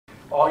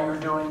all you're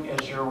doing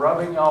is you're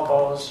rubbing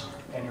elbows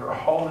and you're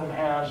holding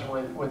hands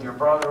with your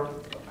brother,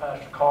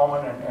 Pastor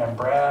Coleman, and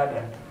Brad,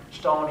 and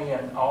Stoney,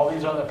 and all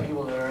these other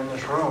people that are in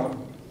this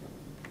room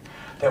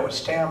that would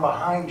stand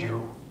behind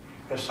you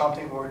if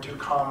something were to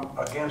come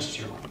against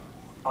you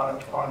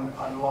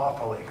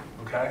unlawfully,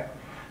 okay?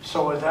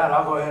 So with that,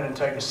 I'll go ahead and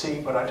take a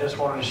seat, but I just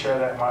wanted to share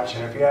that much,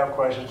 and if you have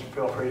questions,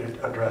 feel free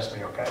to address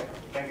me, okay?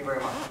 Thank you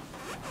very much.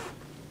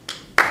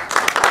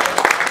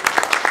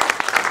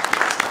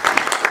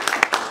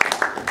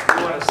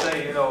 I want to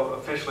say, you know,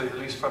 officially, at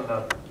least from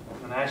the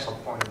national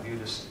point of view,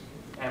 this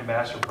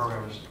ambassador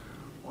program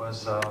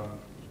was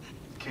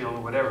killed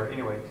or whatever.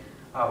 Anyway,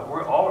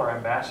 we're all our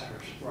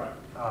ambassadors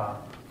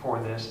for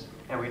this,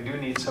 and we do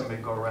need somebody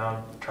to go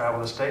around,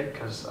 travel the state,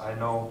 because I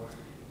know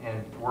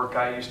in work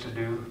I used to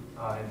do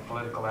in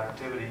political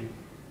activity,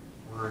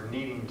 we're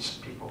needing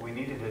people. We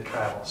needed to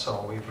travel,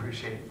 so we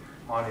appreciate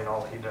Monty and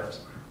all he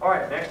does. All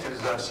right, next is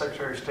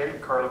Secretary of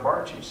State Carla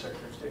Barr, Chief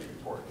Secretary of State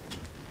report.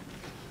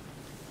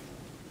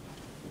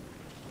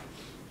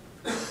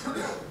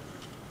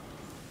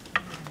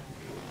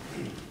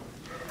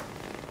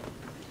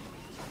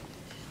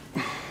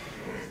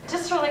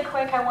 Just really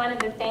quick, I wanted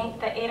to thank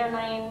the 8 or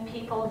 9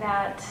 people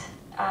that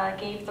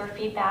gave their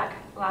feedback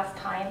last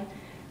time.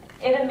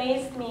 It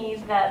amazed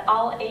me that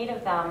all 8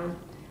 of them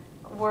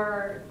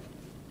were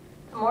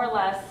more or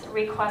less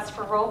requests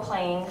for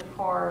role-playing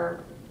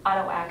for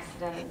auto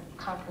accident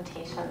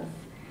confrontations.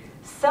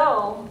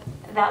 So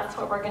that's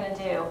what we're going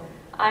to do.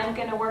 I'm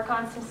going to work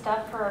on some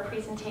stuff for a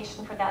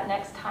presentation for that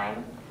next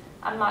time.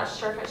 I'm not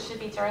sure if it should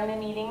be during the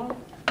meeting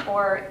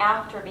or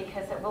after,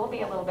 because it will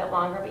be a little bit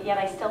longer, but yet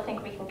I still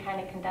think we can kind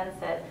of condense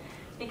it.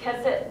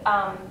 Because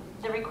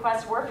the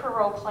requests were for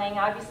role-playing,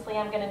 obviously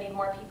I'm going to need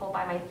more people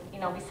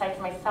besides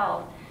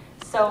myself.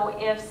 So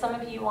if some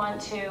of you want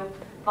to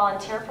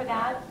volunteer for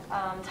that,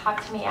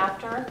 talk to me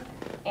after,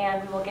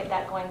 and we will get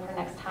that going for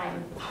next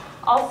time.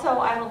 Also,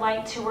 I would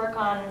like to work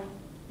on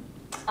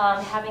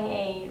having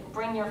a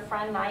Bring Your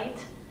Friend night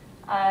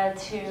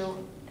to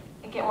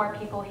get more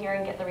people here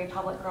and get the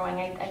Republic growing.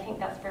 I think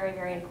that's very,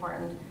 very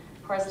important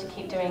for us to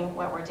keep doing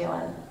what we're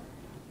doing.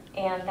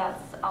 And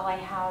that's all I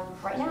have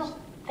right now.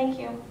 Thank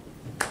you.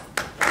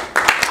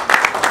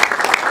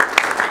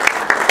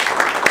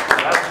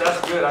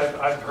 That's good.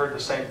 I've heard the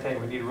same thing.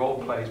 We need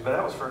role plays, but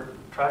that was for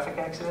traffic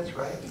accidents,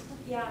 right?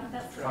 Yeah,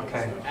 that's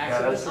okay.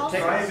 Accidents,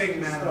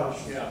 driving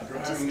matters. Yeah,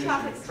 just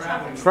traffic.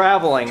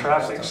 Traveling.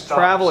 Traffic stops.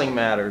 Traveling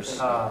matters.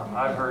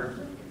 I've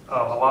heard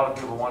a lot of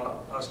people want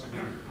us to do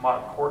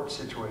mock court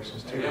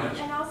situations too. Yeah.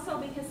 And also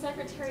because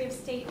Secretary of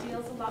State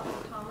deals a lot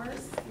with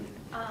commerce,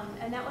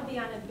 and that would be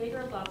on a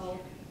bigger level,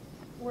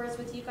 whereas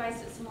with you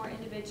guys it's more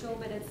individual,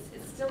 but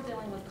it's still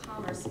dealing with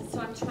commerce. So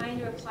I'm trying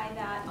to apply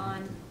that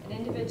on an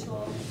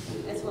individual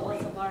as well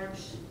as a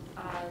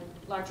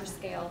larger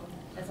scale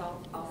as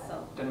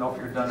also. Didn't know if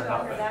you're done or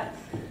not. That?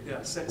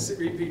 Yeah,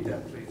 repeat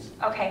that, please.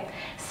 Okay.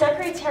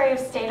 Secretary of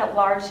State at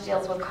large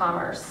deals with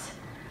commerce.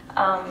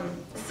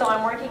 So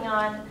I'm working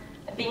on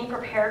being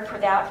prepared for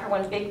that for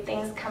when big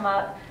things come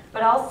up,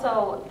 but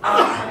also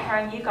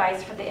preparing you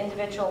guys for the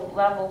individual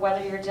level,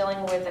 whether you're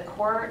dealing with a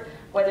court,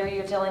 whether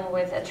you're dealing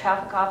with a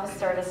traffic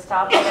officer at a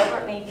stop, whatever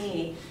it may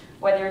be,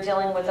 whether you're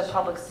dealing with a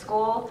public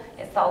school,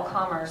 it's all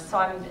commerce. So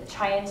I'm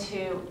trying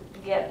to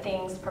get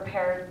things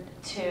prepared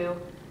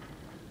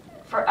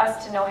for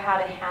us to know how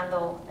to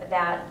handle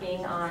that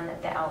being on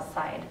the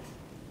outside.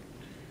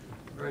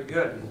 Very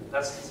good.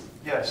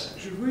 Yes.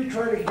 Should we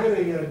try to get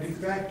a de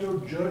facto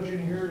judge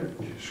in here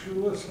to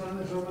school us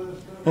on some of this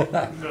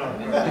stuff? No.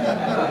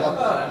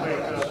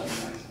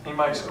 He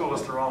might school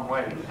us the wrong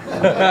way.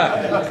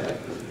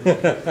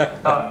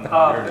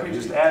 Let me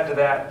just add to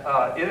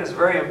that. It is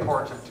very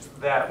important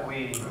that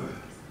we,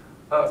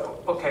 I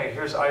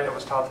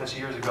was taught this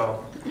years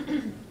ago.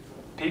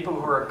 People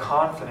who are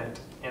confident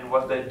in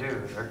what they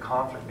do, they're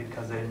confident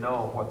because they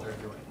know what they're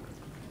doing.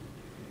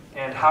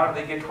 And how do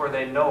they get to where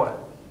they know it?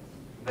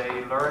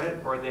 They learn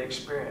it or they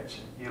experience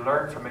it. You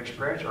learn from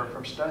experience or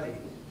from study.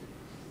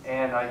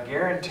 And I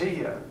guarantee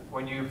you,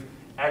 when you've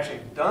actually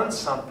done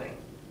something,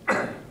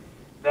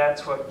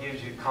 that's what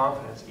gives you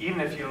confidence. Even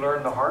if you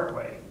learn the hard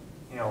way.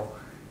 You know,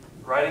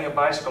 riding a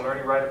bicycle,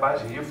 learning to ride a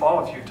bicycle, you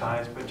fall a few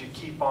times, but you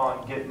keep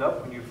on getting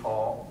up when you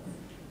fall.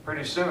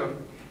 Pretty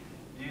soon,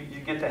 you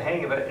get the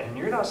hang of it, and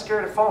you're not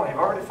scared of falling. You've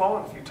already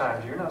fallen a few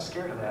times. You're not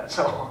scared of that.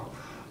 So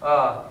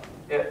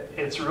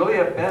it's really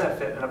a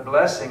benefit and a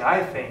blessing,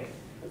 I think,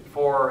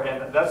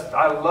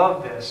 I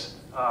love this.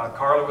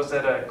 Carla was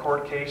at a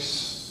court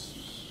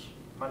case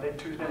Monday,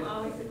 Tuesday? I'm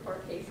always in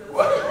court cases.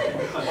 Well,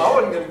 I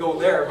wasn't going to go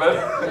there,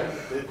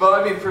 but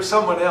I mean for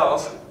someone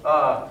else.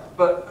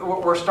 But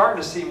we're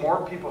starting to see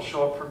more people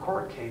show up for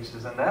court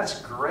cases, and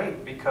that's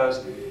great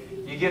because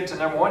you get to,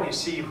 number one, you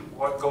see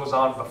what goes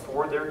on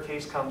before their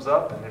case comes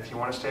up, and if you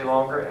want to stay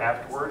longer,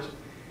 afterwards.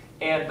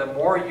 And the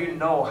more you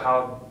know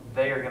how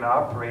they are going to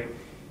operate,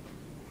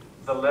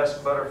 the less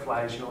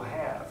butterflies you'll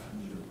have.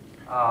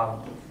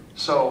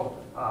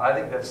 I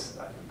think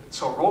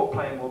so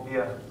role-playing will be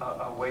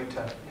a way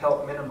to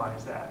help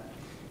minimize that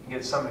and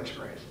get some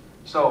experience.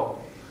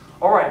 So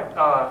All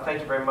right, thank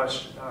you very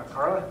much,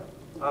 Carla.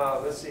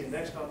 Let's see,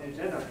 next on the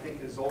agenda, I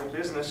think, is old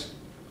business.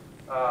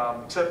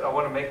 Except I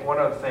want to make one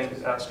other thing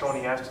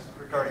Stoney asked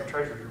regarding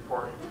treasurer's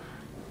report.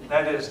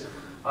 That is,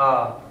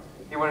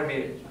 he wanted me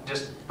to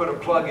just put a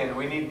plug in.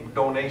 We need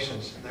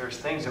donations. There's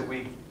things that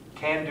we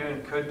can do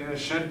and could do and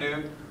should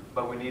do,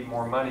 but we need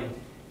more money.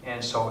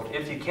 And so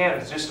if you can,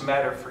 it's just a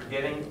matter of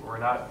forgetting. We're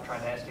not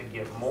trying to ask you to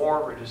give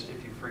more. We're just,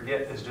 if you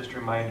forget, it's just a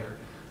reminder.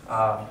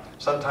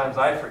 Sometimes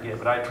I forget,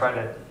 but I try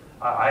to,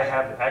 I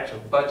have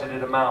actually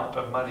budgeted amount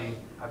of money.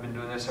 I've been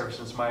doing this ever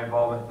since my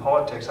involvement in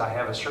politics. I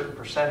have a certain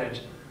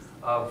percentage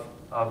of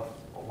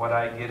what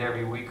I get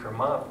every week or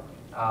month,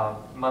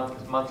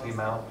 monthly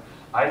amount.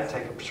 I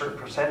take a certain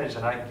percentage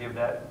and I give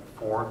that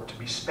to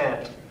be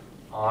spent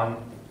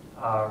on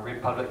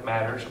Republic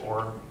matters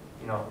or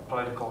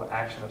political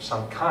action of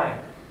some kind.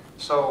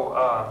 So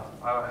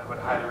I would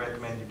highly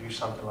recommend you do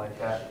something like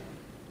that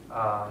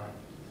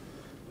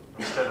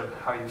instead of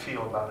how you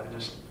feel about it.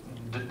 Just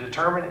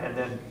determine and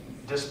then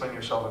discipline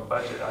yourself in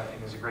budget, I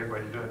think, is a great way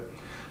to do it.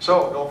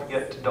 So don't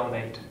forget to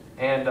donate.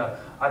 And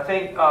I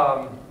think,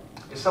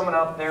 is someone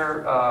out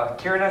there,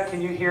 Kierna,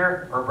 can you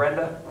hear, or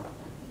Brenda?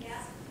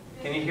 Yes.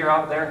 Can you hear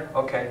out there?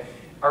 Okay.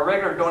 Our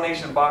regular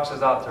donation box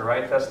is out there,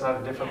 right? That's not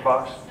a different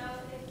box? No,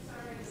 it's our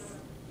regular.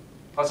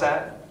 What's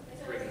that?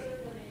 It's a regular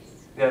donation.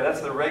 Yeah,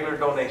 that's the regular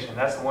donation.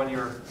 That's the one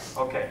you're,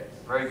 okay,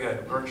 very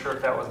good. We weren't sure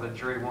if that was the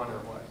jury one or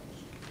what.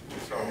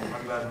 So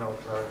I'm glad to know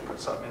if I put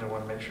something in. I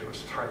want to make sure it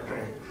was the right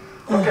thing.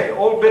 Okay,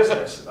 old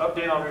business.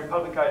 Update on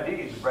Republic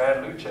IDs.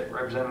 Brad Luchek,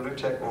 Representative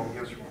Luchek will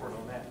give us a report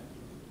on that.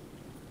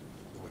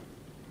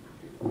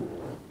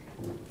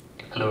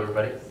 Hello,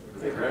 everybody.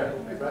 Hey, Brad.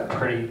 Hey, Brad.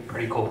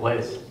 Pretty cool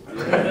place.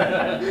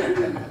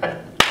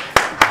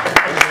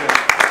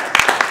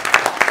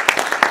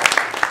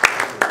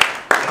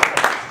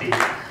 Steve.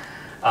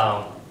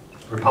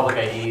 Republic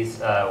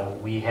IDs,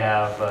 we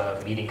have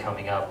a meeting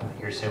coming up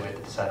here soon. We have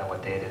to decide on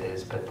what date it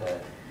is, but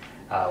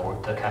we're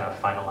to kind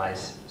of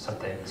finalize some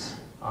things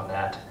on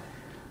that.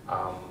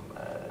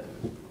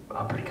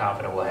 I'm pretty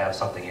confident we'll have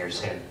something here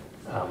soon,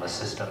 a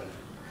system.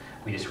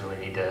 We just really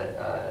need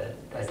to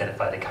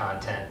identify the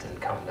content and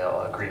come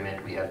to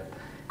agreement. We have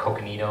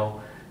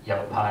Coconino,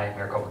 Yavapai,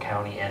 Maricopa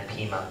County, and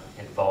Pima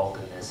involved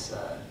in this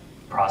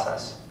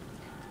process.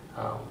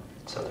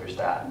 So there's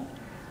that.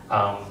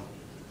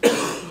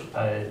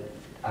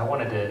 I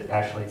wanted to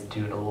actually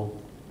do a little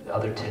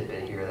other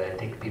tidbit here that I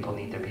think people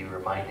need to be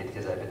reminded,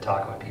 because I've been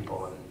talking with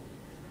people and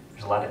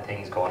there's a lot of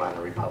things going on in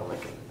the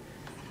Republic and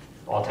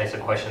all types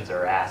of questions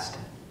are asked.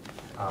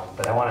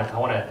 But I want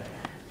to,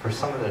 for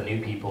some of the new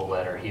people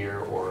that are here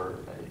or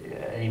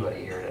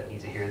anybody here that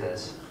needs to hear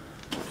this,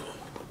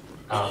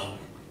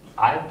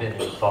 I've been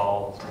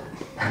involved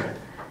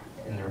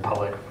in the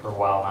Republic for a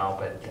while now,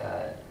 but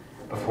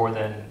before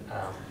then,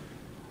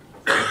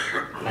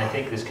 and I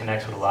think this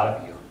connects with a lot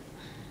of you.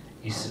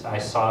 I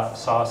saw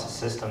a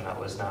system that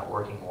was not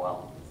working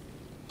well.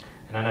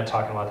 And I'm not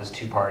talking about this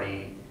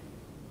two-party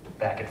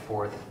back and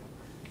forth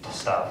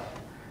stuff.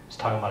 I was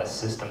talking about a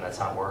system that's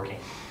not working.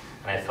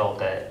 And I felt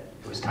that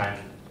it was time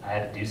I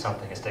had to do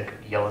something. Instead of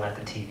yelling at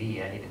the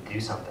TV, I needed to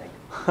do something.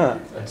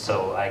 And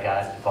so I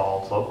got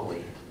involved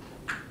locally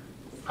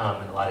in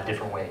a lot of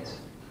different ways.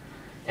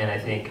 And I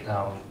think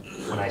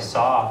when I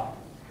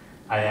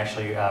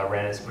actually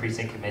ran as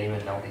precinct committeeman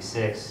in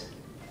LD6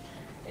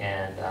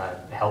 and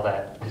held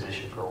that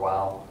position for a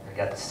while. I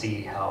got to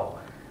see how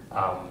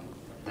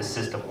the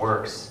system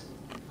works.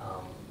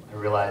 I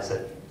realized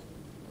that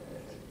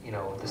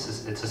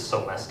it's just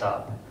so messed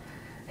up.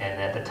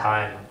 And at the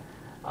time,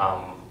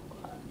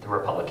 the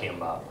Republic came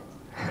about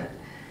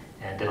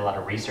and did a lot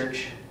of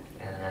research,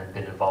 and I've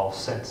been involved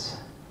since.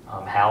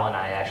 Hal and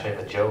I actually have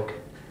a joke,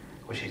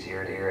 which he's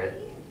here to hear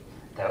it,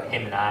 that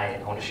him and I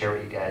want to share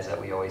with you guys that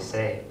we always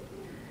say.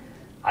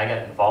 I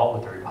got involved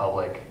with the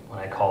Republic when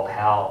I called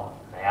Hal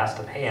and I asked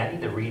him, hey, I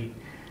need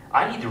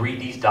to read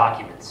these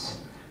documents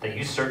that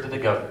you served to the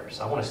governors.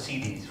 I want to see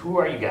these. Who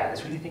are you guys?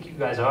 Who do you think you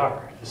guys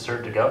are to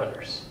serve the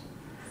governors?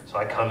 So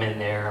I come in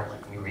there, I'm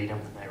like, let me read them.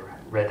 And I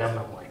read them,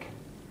 I'm like,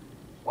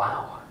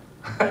 wow.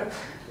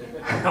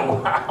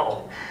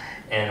 Wow.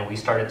 And we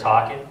started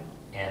talking,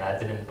 and I've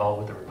been involved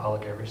with the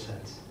Republic ever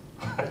since.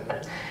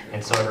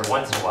 And so every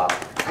once in a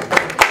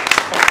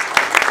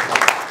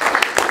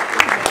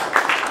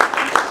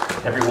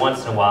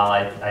while,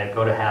 I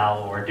go to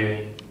Hal, and we're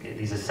doing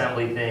these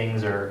assembly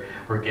things, or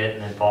we're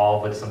getting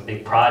involved with some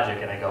big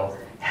project, and I go,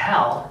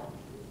 Hal,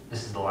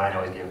 this is the line I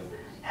always give him,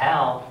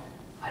 Hal,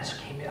 I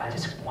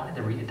just wanted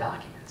to read the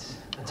documents,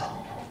 that's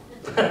all.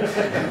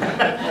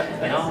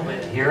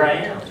 But here I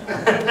am.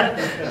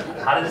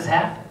 How did this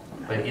happen?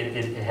 But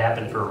it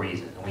happened for a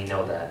reason, and we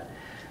know that.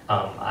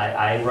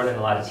 I run into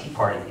a lot of Tea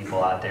Party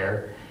people out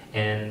there,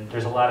 and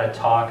there's a lot of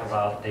talk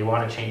about they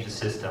want to change the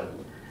system,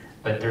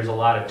 but there's a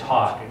lot of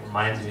talk. It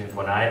reminds me of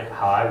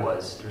how I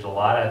was. There's a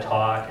lot of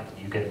talk, and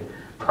you can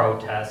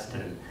protest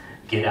and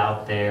get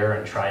out there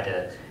and try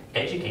to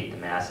educate the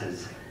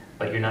masses,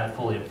 but you're not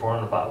fully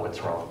informed about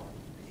what's wrong.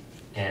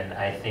 And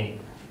I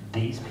think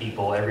these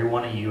people, every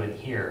one of you in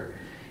here,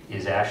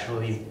 is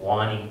actually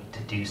wanting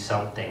to do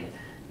something,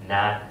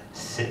 not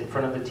sit in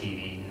front of the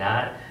TV,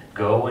 not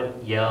go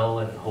and yell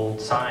and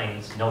hold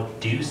signs. No,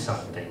 do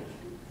something.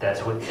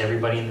 That's what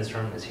everybody in this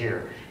room is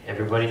here.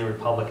 Everybody in the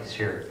Republic is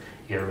here.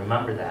 You gotta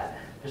remember that.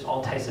 There's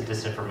all types of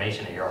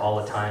disinformation here all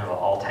the time about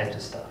all types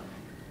of stuff.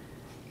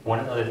 One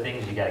of the other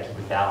things you gotta keep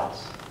in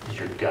balance is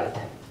your gut.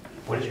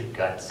 What does your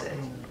gut say?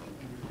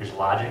 There's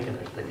logic and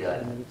there's the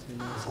gut.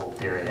 It's a little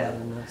theory I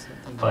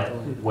have. But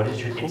what does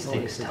your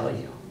instincts tell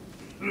you?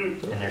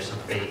 And there's some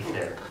faith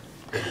there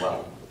as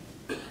well.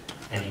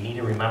 And you need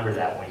to remember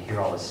that when you hear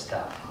all this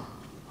stuff.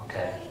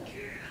 Okay?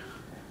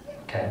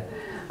 Okay?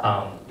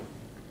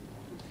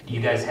 Do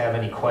you guys have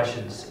any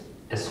questions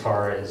as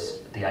far as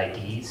the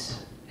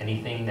IDs?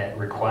 Anything that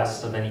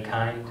requests of any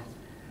kind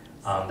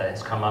that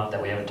has come up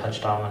that we haven't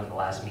touched on in the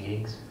last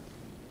meetings?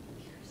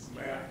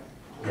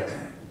 Yes.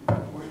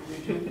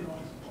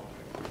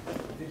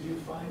 Did you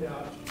find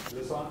out, is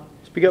this on?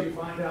 Speak up. Did you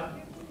find out,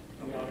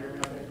 can y'all hear me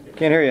out there?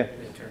 Can't hear you.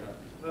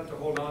 We'll have to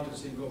hold on to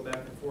this and go back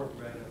and forth,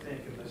 Brad, I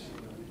think, unless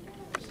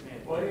you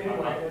stand. Well,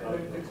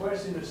 anyway, the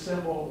question is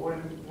simple.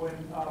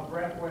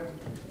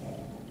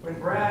 When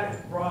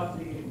Brad brought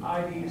the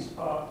IDs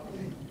up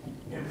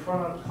in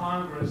front of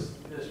Congress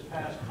this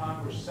past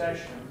Congress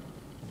session,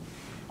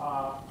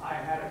 I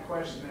had a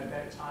question at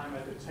that time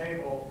at the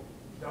table.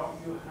 Don't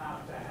you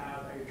have to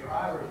have a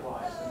driver's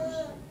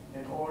license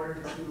in order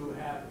to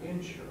have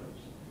insurance?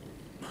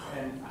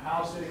 And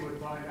Howe City would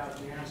find out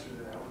the answer to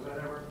that. Was that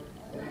ever,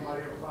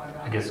 anybody ever find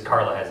out? I guess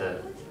Carla has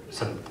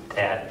some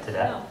to add to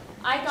that. No,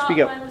 I got Speak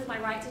up. one with my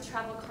right to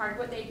travel card.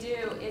 What they do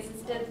is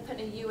instead of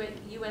putting a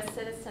U.S.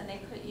 citizen,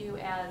 they put you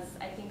as,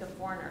 I think, a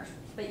foreigner.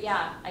 But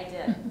yeah, I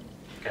did.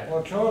 Okay.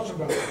 Well, tell us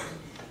about it.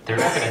 They're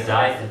not going to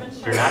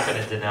They're not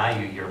going to deny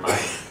you your money.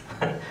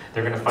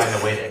 They're going to find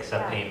a way to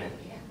accept payment.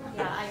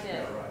 Yeah, I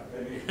did.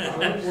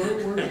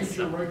 Where did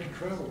your right to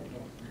travel?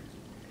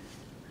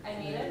 I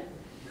made it.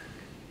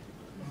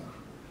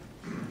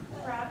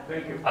 Brad?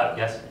 Thank you.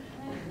 Yes.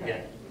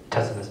 Yeah.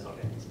 Tessa, this.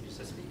 Okay.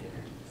 Just speak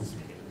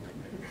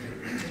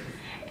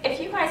If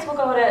you guys will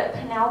go to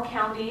Pinal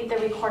County, the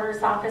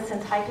recorder's office,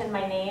 and type in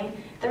my name,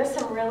 there's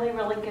some really,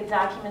 really good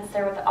documents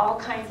there with all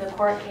kinds of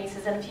court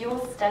cases. And if you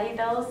will study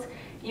those,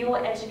 you will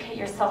educate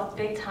yourself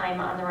big time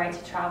on the right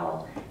to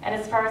travel. And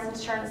as far as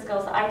insurance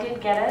goes, I did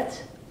get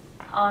it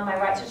on my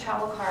right to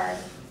travel card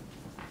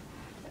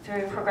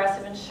through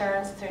Progressive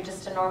Insurance, through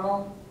just a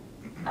normal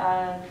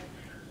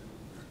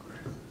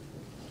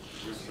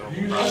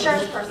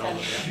insurance person.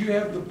 Do you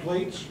have the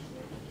plates?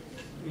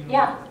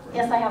 Yeah,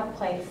 yes, I have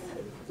plates.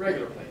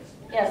 Regular plates.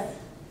 Yes.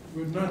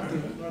 But not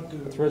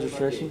the. It's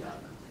registration?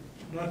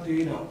 Not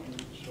the EDOT.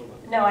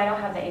 No, I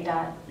don't have the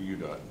ADOT.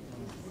 UDOT.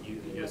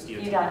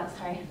 UDOT,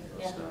 sorry.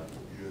 Yeah.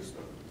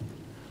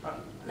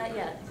 Not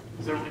yet.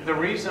 The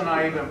reason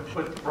I even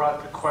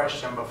brought the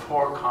question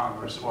before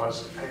Congress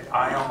was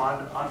I am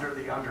under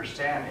the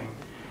understanding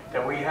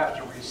that we have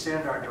to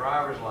rescind our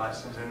driver's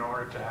license in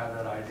order to have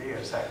that ID.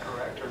 Is that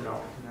correct or no?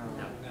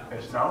 No.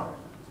 It's no?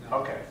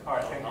 Okay, all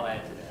right, thank you. I'll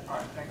add to that. All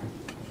right, thank you.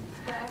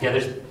 Yeah,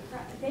 there's.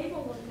 They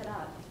will look it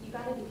up. You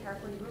gotta be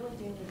careful. You really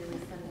do need to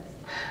resend it.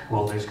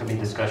 Well, there's going to be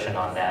discussion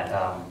on that.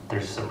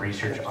 There's some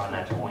research on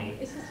that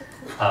point.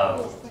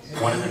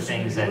 One of the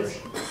things that's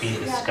being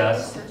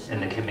discussed in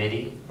the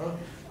committee.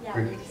 Yeah,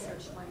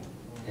 research line.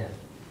 Yeah.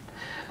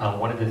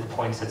 One of the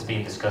points that's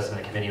being discussed in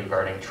the committee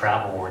regarding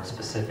travel boards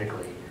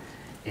specifically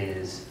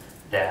is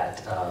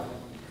that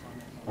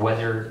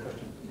whether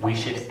we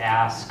should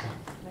ask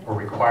or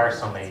require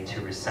somebody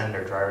to rescind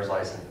their driver's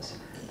license,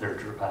 their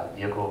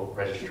vehicle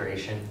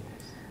registration,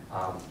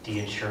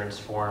 de-insurance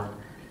form,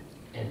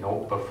 and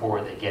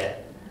before they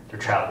get their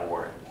travel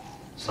warrant,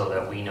 so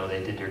that we know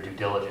they did their due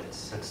diligence,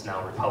 since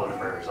now Republic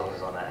of Arizona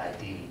is on that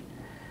ID.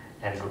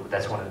 And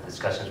that's one of the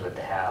discussions we have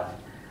to have.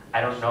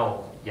 I don't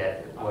know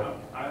yet what.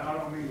 I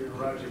don't mean to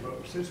interrupt you,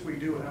 but since we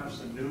do have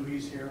some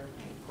newbies here,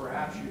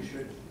 perhaps you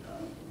should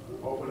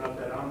open up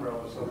that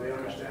umbrella so they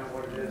understand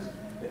what it is,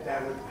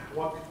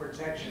 what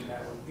protection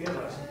that would give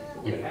us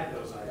if we had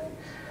those IDs.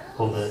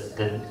 Well,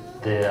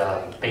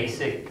 the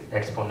basic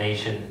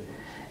explanation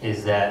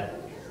is that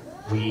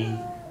we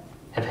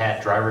have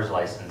had driver's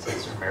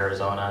licenses from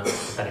Arizona,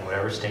 depending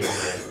whatever state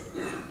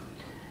we're in,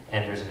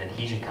 and there's an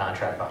adhesion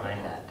contract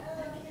behind that.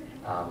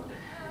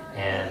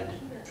 And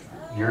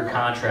you're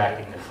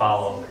contracting to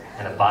follow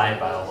and abide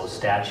by all those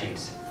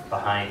statutes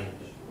behind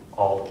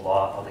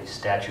all these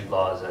statute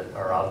laws that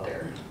are out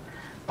there.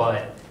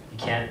 But you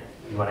can't,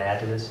 you want to add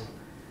to this?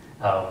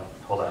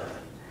 Hold on.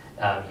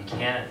 You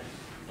can't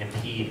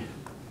impede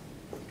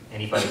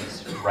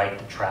anybody's right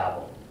to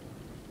travel.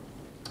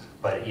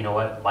 But you know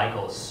what?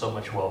 Michael is so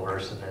much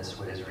well-versed in this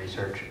with his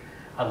research.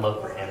 I'd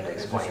love for him to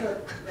explain.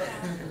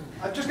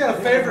 I've just got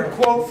a favorite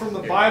quote from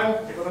the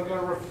Bible that I'm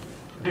going to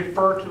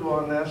defer to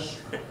on this.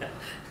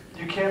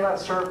 You cannot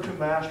serve two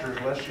masters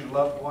unless you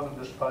love one and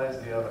despise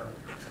the other.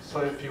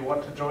 So if you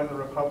want to join the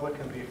Republic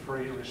and be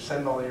free,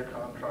 rescind all your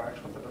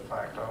contracts with the de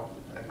facto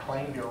and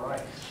claim your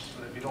rights.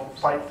 So if you don't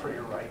fight for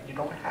your right, you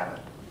don't have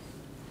it.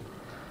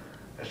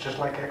 It's just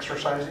like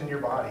exercising your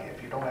body.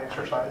 If you don't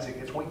exercise, it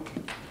gets weak.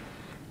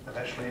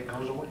 Eventually it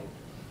goes away.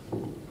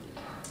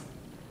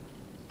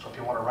 So if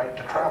you want a right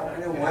to travel, I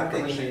know you one have to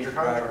thing you receive need your a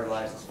driver's contract.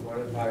 license for,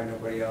 that probably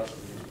nobody else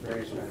is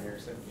raised on here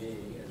except me.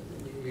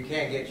 You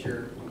can't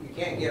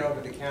get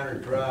over-the-counter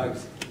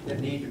drugs that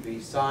need to be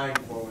signed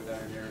for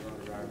without an Arizona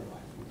driver's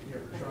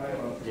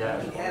license.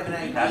 Yeah. You have an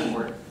ID.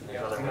 Passport.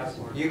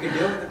 You can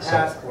do it with a So-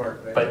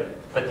 passport,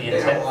 but But the they don't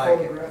intent, like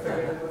it. Photographic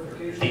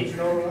identification,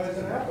 notarized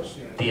and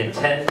apostille.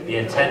 the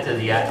intent of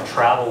the act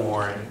travel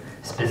warrant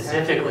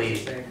specifically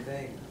Same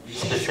thing.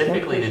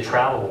 the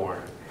travel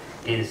warrant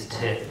is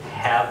to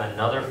have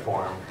another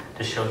form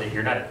to show that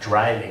you're not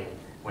driving,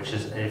 which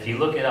is, if you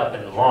look it up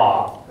in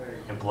law,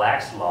 in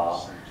Black's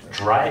law,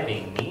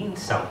 driving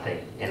means something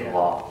in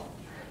law.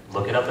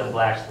 Look it up in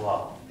Black's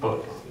law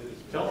book,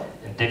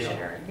 in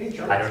dictionary.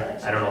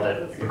 I don't know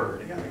that per.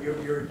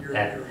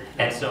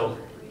 And so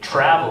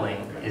traveling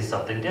is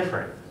something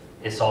different.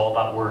 It's all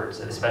about words,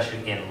 and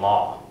especially in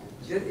law.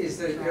 Is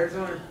the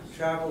Arizona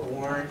travel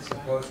warrant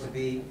supposed to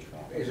be,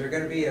 is there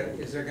gonna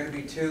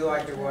be two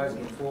like there was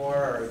before,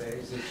 or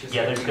is it just?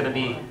 Yeah, there's gonna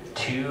be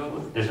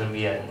two, there's gonna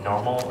be a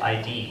normal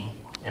ID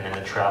and then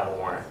a travel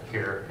warrant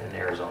here in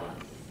Arizona.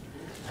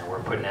 And we're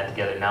putting that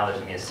together now. There's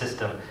gonna be a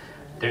system.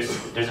 There's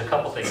a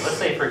couple things. Let's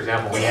say, for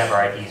example, we have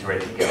our IDs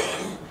ready to go.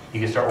 You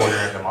can start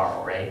ordering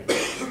tomorrow, right?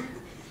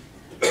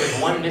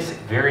 There's one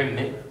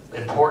very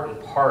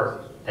important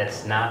part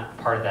that's not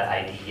part of that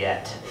ID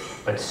yet,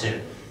 but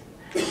soon.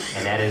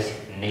 And that is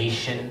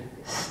nation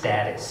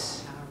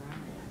status.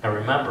 Now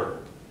remember,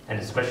 and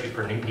especially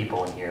for new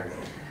people in here,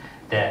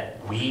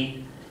 that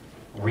we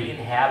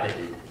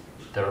re-inhabited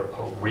the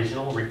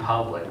original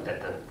republic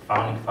that the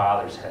founding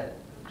fathers had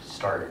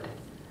started.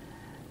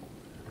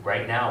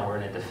 Right now, we're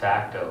in a de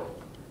facto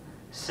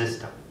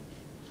system.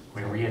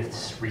 We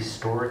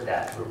restored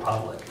that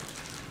republic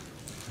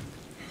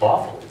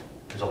lawfully.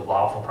 There's a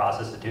lawful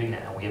process of doing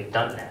that, and we have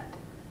done that.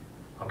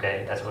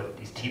 Okay, that's what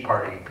these Tea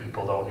Party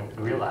people don't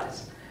even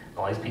realize.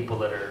 All these people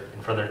that are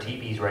in front of their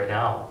TVs right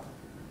now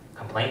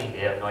complaining, they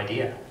have no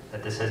idea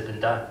that this has been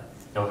done.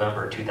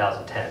 November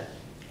 2010.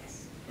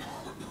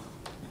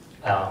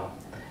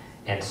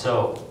 And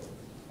so,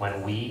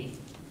 when we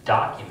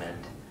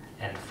document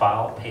and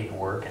file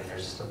paperwork, and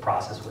there's a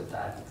process with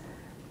that,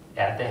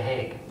 at The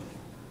Hague,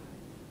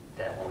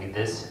 that when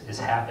this has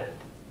happened,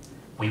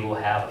 we will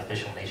have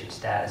official nation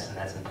status, and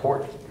that's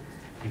important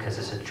because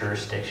it's a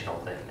jurisdictional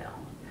thing now.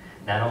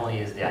 Not only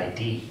is the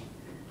ID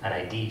an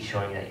ID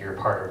showing that you're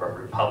part of a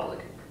republic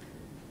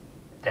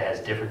that has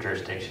different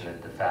jurisdiction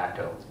than de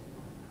facto,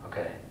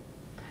 okay?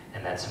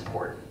 And that's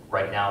important.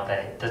 Right now,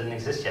 that doesn't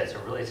exist yet, so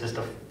really it's just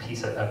a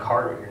piece of a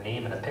card with your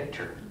name and a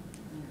picture.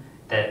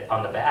 That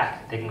on the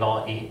back, they're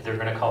going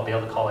to be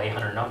able to call a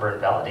 800 number and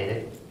validate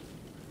it.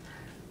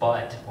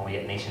 But when we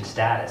get nation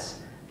status,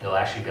 they'll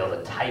actually be able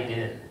to type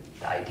in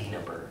the ID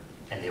number,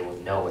 and they will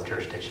know what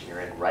jurisdiction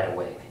you're in right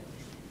away.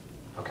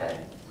 Okay?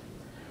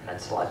 And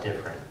that's a lot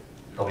different.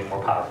 It'll be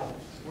more powerful.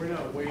 We're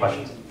not waiting,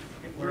 Questions?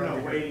 we're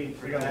not waiting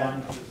for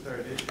that to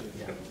start issuing.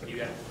 You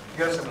got it.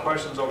 You got some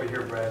questions over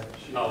here, Brad.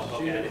 Oh,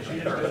 okay. She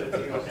just did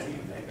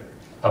it.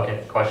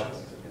 Okay,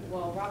 questions?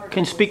 Well, Robert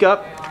Can you just speak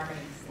up? twisted my arm and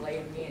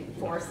enslaved me and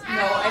forced. No,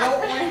 I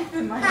don't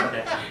want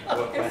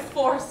my. It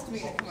forced me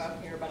to come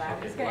up here, but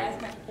I'm just gonna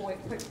ask my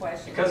quick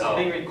question. Because it's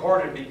being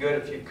recorded, it'd be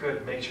good if you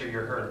could make sure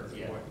you're heard.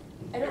 Yeah.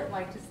 I don't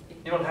like to speak.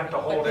 You don't have to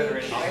hold it or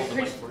anything. I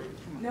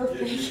appreciate- No,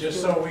 thank you.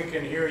 Just so we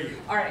can hear you.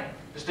 All right.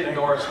 Just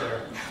ignore us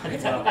there. Like,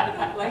 It's not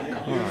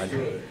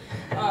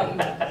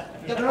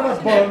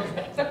a bug.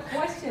 the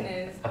question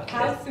is,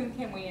 how soon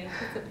can we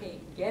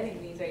anticipate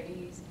getting these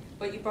IDs?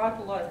 But you brought up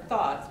a lot of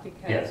thoughts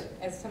because, Yes.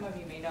 as some of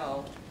you may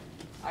know,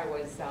 I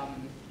was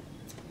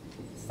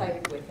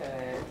cited with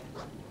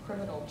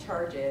criminal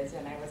charges,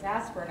 and I was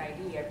asked for an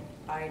ID.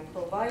 I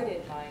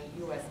provided my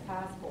U.S.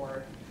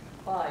 passport,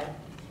 but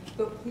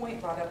the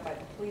point brought up by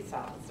the police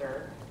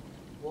officer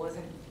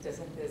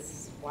doesn't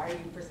this, why are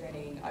you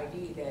presenting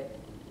ID that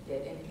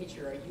indicates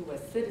you're a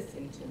U.S.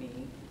 citizen to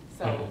me?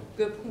 So, Mhm.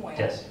 good point.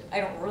 Yes.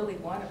 I don't really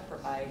want to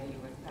provide a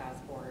U.S.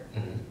 passport.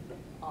 Mhm.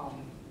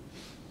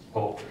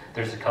 Well,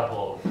 there's a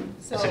couple of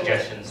So-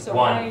 suggestions. So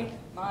One,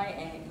 not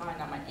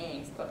my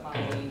angst, but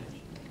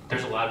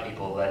there's a lot of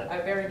people that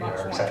I very much are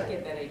want to accepting.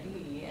 get that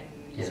ID, and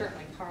Yeah.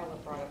 certainly Carla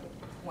brought up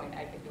a point,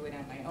 I could do it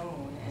on my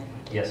own, and,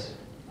 Yes.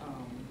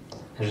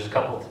 There's a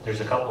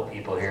couple of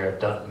people here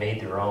have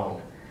made their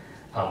own.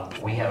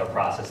 We have a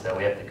process that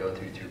we have to go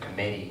through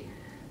committee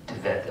to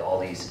vet all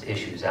these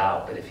issues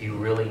out. But if you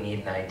really need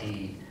an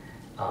ID,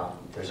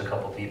 there's a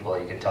couple of people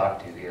you can talk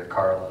to here.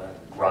 Carla,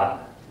 Rod,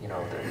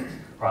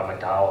 Rod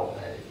McDowell.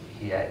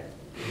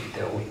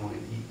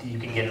 You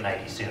can get an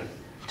ID soon,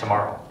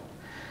 tomorrow.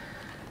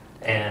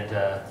 And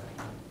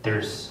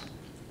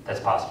that's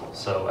possible.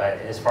 So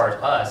as far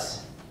as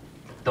us,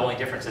 the only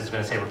difference is it's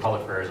going to say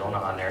Republic of Arizona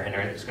on there, and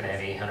it's going to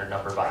have 800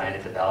 number behind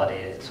it to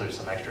validate it, so there's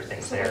some extra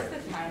things so there.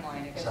 what's the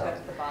timeline? I guess So,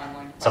 that's the bottom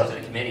line. It's up to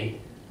the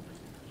committee.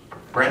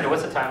 Brenda,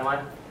 what's the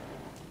timeline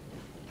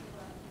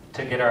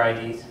to get our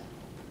IDs?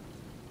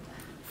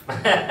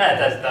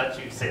 That's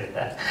not you saying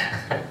that.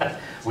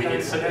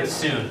 It's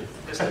soon.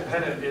 It's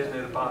dependent, isn't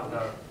it, upon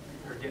her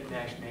getting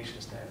nation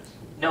status?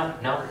 No,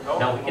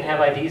 we can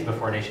have IDs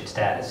before nation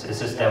status. It's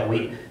just that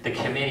the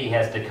committee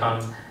has to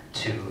come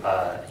to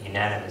a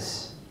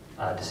unanimous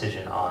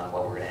decision on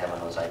what we're gonna have on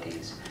those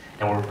IDs.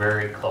 And we're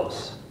very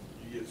close.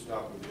 You get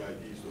stopped with the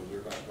ID, so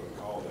they're not gonna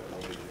call that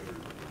one.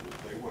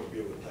 They want to be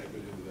able to type it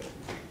into that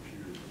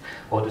computer.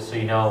 Well, just so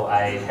you know,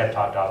 I have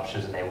talked to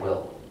officers and they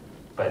will,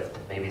 but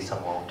maybe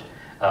some won't.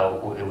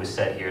 It was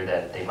said here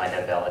that they might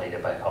have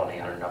validated by calling the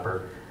 800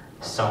 number.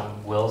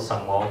 Some will,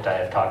 some won't. I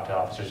have talked to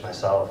officers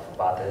myself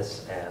about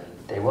this, and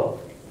they will.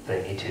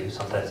 They need to.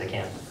 Sometimes they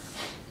can't.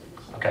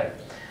 Okay.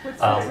 What's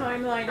the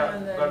timeline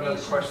on the Got another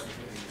nation? question.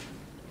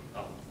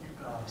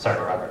 Sorry,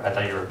 Robert. I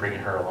thought you were bringing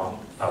her along.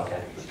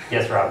 Okay.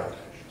 Yes, Robert.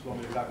 Just want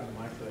me to talk to the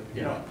mic so I can-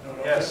 Yeah.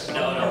 Yes.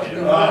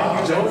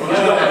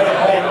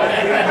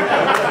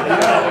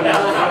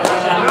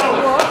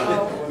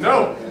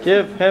 No.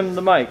 Give him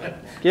the mic.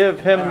 Give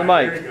him the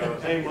mic.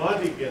 Hey,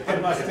 Monty gets it.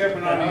 I'm not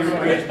stepping on your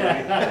bridge,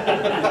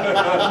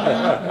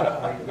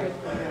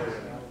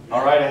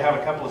 All right, I have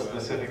a couple of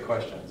specific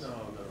questions.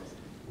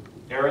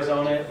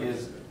 Arizona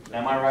is,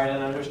 am I right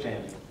in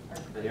understanding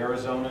that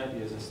Arizona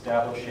is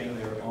establishing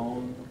their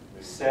own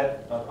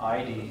set of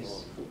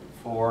IDs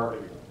for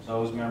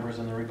those members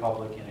in the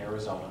Republic in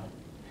Arizona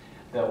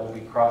that will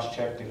be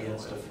cross-checked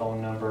against a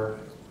phone number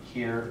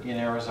here in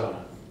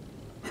Arizona?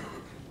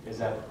 Is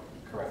that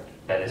correct?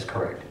 That is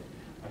correct.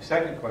 My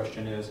second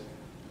question is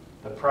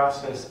the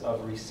process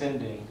of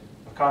rescinding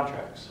of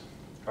contracts,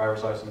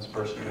 driver's license,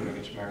 birth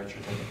certificates, marriage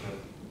certificate,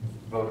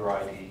 voter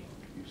ID,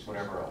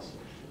 whatever else.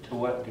 To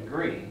what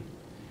degree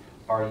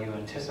are you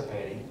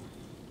anticipating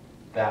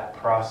that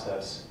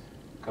process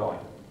going?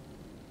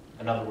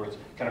 In other words,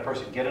 can a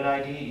person get an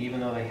ID even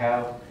though they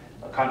have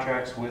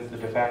contracts with the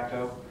de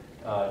facto?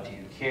 Do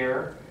you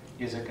care?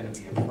 Is it going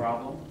to be a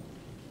problem?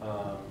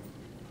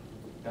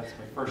 That's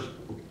my first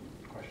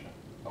question.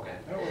 Okay.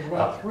 That was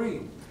about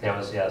three. There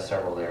was, yeah,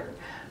 several there.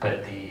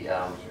 But the,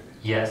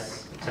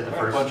 yes, to the A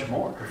first. bunch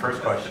more. The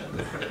first question.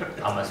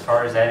 As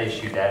far as that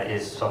issue, that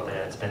is something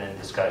that's been in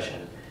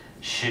discussion.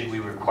 Should we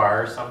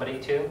require somebody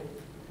to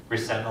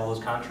rescind all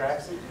those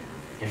contracts?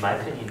 In my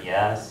opinion,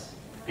 yes,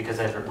 because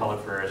as Republic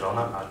for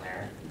Arizona on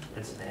there,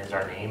 it has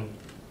our name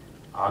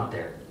on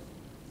there.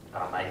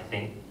 I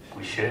think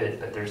we should,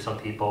 but there's some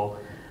people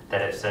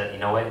that have said, you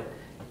know what,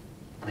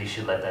 at least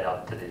you let that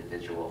up to the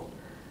individual.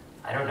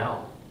 I don't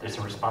know. There's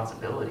a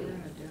responsibility.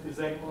 Is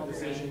that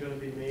decision going to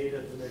be made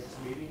at the next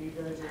meeting you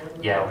guys are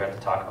having? Yeah, we're going to have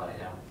to talk about it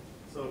now.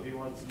 So do you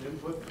want some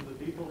input from the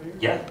people here?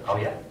 Yeah, oh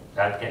yeah.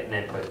 I'd get an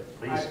input,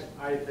 please.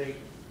 I think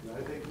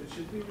it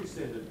should be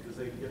rescinded because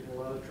they get in a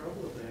lot of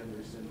trouble if they haven't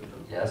rescinded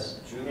them. Yes.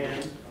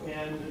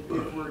 And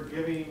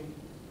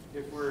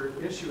if we're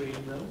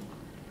issuing them,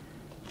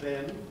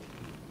 then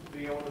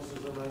the onus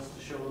is on us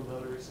to show them how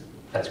to rescind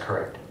them. That's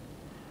correct.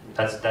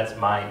 That's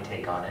my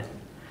take on it.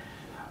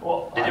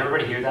 Well, did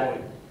everybody hear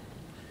that?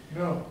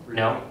 No.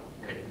 No?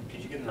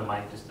 Could you give them the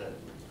mic just to...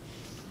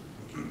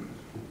 I'm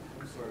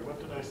sorry, what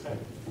did I say?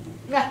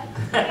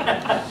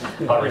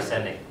 About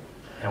rescinding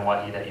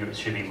and that you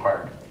should be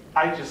required.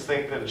 I just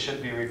think that it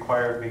should be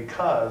required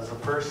because a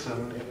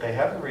person, if they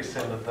haven't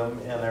rescinded them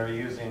and they're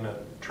using a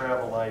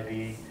travel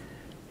ID,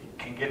 it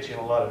can get you in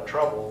a lot of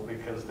trouble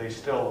because they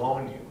still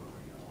own you.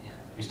 Yeah.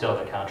 You still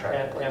have a contract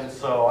in place. And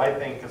so I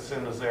think as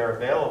soon as they're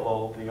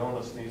available, the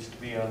onus needs to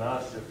be on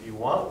us. If you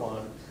want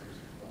one,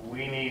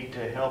 we need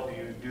to help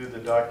you do the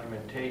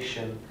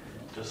documentation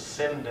to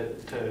send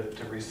it,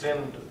 to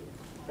rescind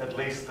at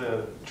least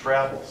the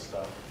travel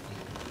stuff.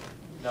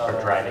 No,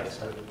 For driving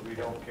stuff. we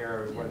don't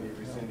care whether you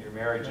rescind your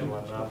marriage and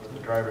whatnot, but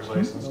the driver's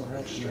license and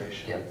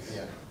registration. Yep.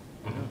 Yeah.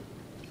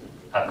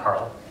 Mm-hmm.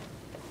 Carla?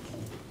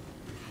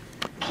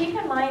 Keep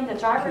in mind, the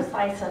driver's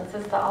license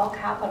is the all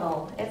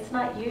capital. It's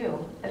not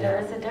you.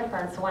 There is a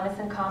difference. One is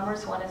in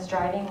commerce, one is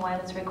driving, one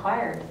is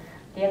required.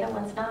 The other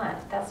one's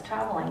not. That's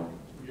traveling.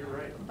 You're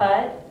right.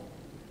 But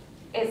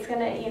it's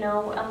gonna,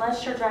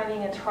 unless you're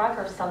driving a truck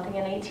or something,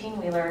 an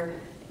 18-wheeler,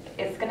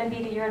 it's gonna be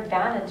to your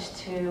advantage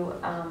to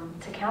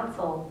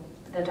cancel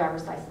the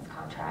driver's license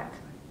contract,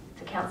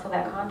 to cancel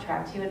that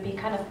contract. You would be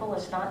kind of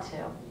foolish not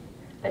to.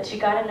 But you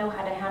gotta know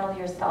how to handle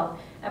yourself.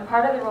 And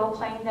part of the role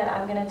playing that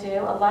I'm gonna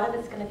do, a lot of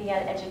it's gonna be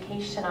an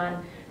education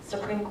on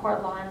Supreme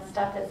Court law and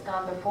stuff that's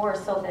gone before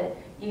so that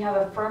you have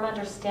a firm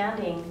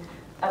understanding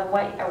of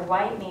what a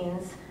right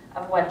means,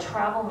 of what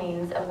travel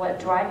means, of what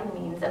driving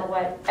means, and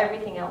what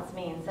everything else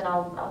means. And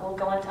we'll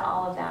go into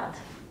all of that.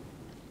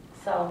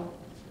 So.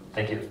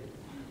 Thank you.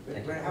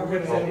 How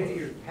would that into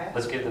your past?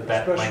 Let's give the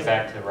mic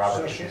back to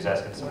Robert because he was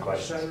asking some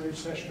questions. Saturday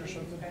session or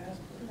something?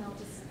 No,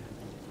 just.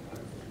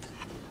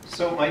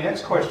 So my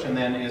next question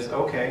then is,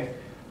 okay,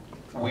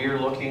 we're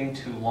looking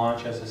to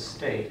launch as a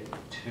state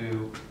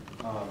to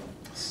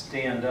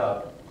stand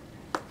up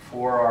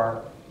for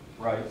our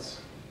rights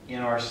in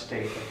our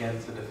state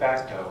against the de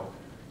facto,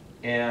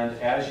 and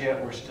as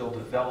yet we're still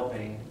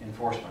developing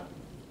enforcement.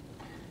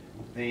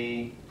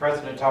 The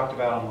president talked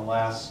about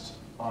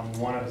on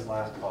one of his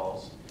last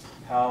calls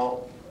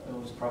how, it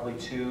was probably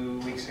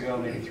 2 weeks ago,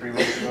 maybe 3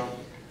 weeks ago,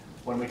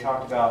 when we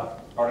talked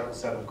about Article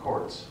 7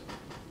 courts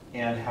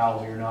and how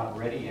we're not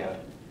ready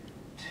yet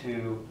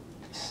to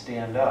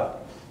stand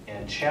up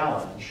and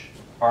challenge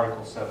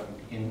Article 7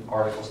 in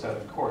Article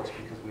 7 courts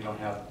because we don't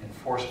have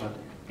enforcement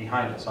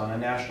behind us on a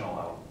national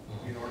level.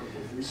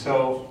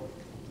 So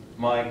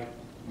my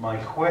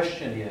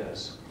question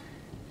is,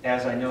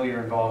 as I know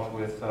you're involved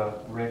with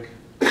Rick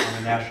on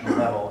a national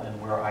level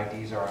and where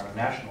IDs are on a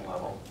national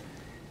level,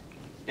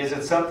 is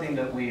it something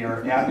that we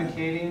are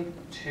advocating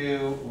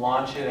to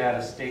launch it at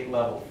a state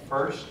level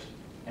first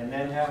and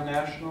then have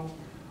national?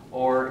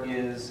 Or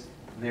is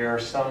there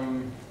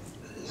some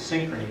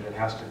synchrony that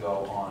has to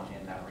go on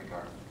in that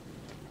regard?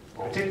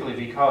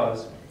 Particularly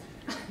because,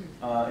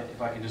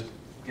 if I can just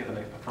give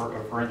a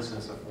for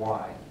instance of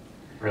why.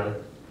 Really?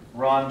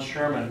 Ron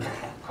Sherman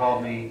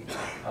called me.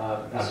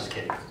 I'm just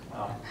kidding.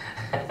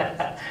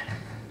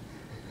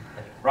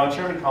 Ron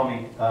Sherman called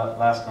me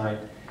last night.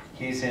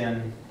 He's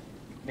in,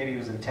 maybe he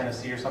was in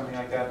Tennessee or something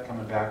like that,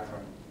 coming back from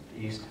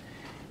the east.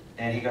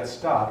 And he got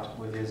stopped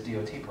with his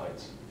DOT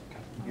plates,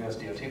 US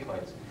DOT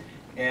plates.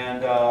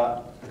 And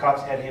the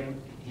cops had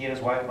him, he and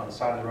his wife on the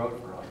side of the road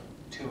for like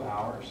 2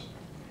 hours.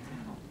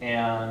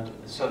 And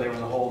so there was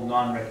a whole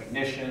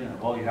non-recognition,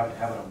 and well, you have to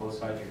have it on both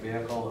sides of your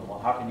vehicle, and well,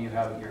 how can you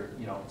have your,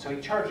 so he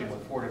charged him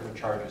with 4 different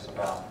charges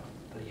about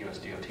the US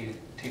DOT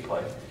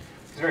plate.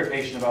 He's very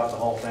patient about the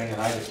whole thing,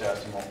 and I just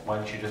asked him, well, why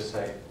don't you just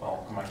say,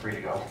 well, am I free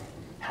to go?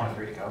 Am I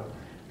free to go?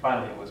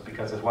 Finally, it was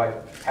because his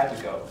wife had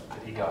to go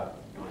that he got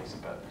released,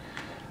 but,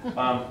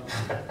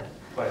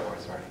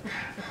 sorry.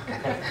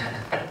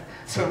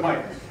 So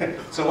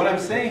what I'm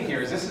saying here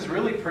is this is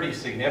really pretty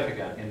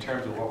significant in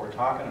terms of what we're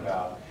talking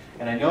about.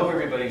 And I know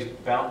everybody's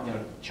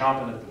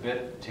chomping at the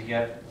bit to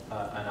get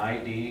an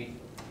ID.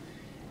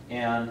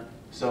 And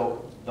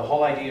so the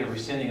whole idea of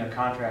rescinding of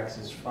contracts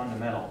is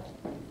fundamental.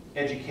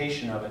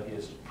 Education of it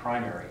is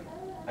primary.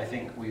 I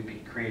think we'd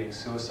be creating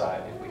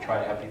suicide if we try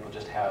to have people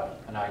just have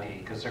an ID,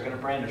 because they're going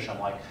to brandish them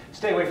like,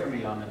 stay away from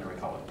me, I'm in the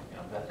Republic.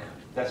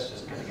 That's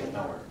just going to get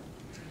nowhere.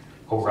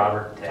 Oh,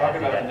 Robert, to Talk add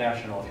about to the that,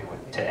 national, if you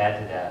would. to add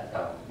to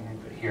that,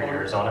 here in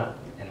Arizona,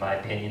 in my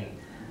opinion,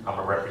 I'm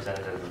a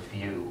representative of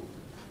you.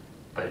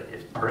 But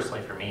if,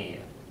 personally for me,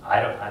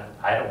 I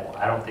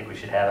don't think we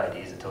should have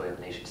IDs until we have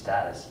nation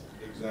status.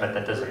 Exactly. But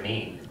that doesn't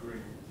mean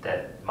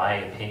that my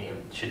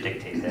opinion should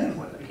dictate that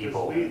when the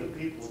people, We, the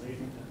people, need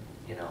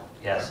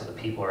so the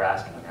people are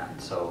asking that.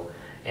 So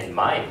in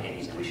my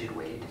opinion, we should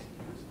wait.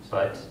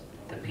 But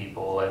the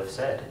people have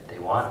said they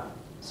want it.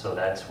 So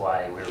that's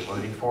why we're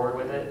moving forward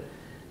with it.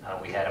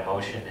 We had a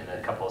motion in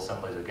a couple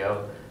assemblies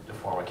ago to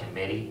form a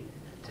committee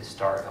to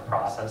start a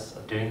process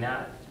of doing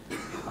that.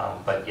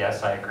 But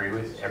yes, I agree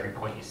with every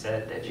point you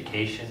said, the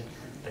education,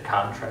 the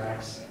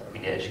contracts, we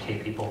need to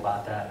educate people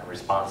about that, and the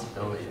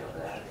responsibility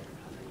of that.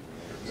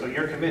 So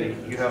your committee,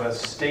 you have a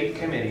state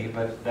committee,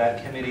 but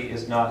that committee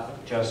is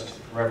not just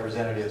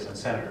representatives and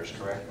senators,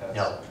 correct?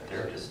 No,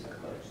 they're just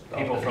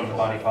people from the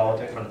body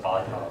politic? From the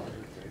body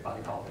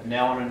politic.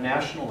 Now, on a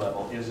national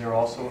level, is there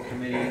also a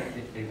committee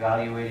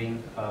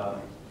evaluating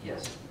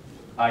Yes.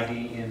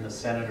 ID in the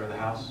Senate or the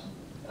House?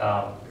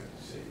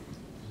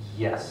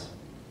 Yes,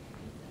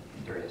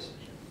 there is.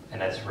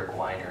 And that's Rick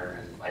Weiner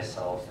and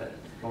myself. And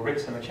well,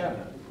 Rick's in the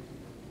cabinet.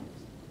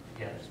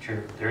 Yeah, it's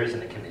true. There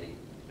isn't a committee.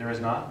 There is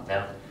not?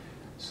 No.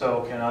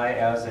 So can I,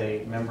 as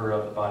a member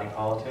of the body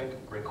politic,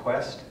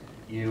 request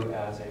you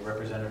as a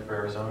representative for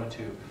Arizona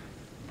to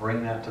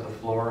bring that to the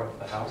floor of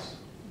the House?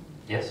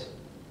 Yes.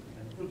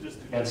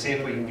 And see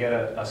if we can get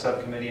a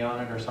subcommittee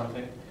on it or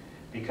something?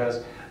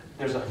 Because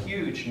there's a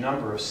huge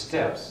number of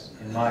steps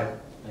in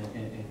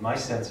my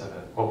sense of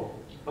it. Well,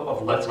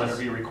 of what's going to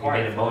be required.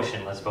 You made a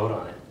motion, let's vote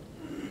on it.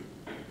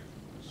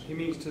 He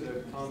means to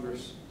the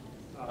Congress.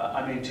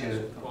 I mean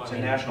to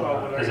national.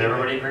 Well, Does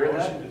everybody agree with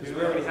that? Because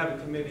we already have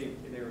a committee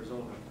in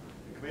Arizona.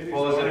 The committee's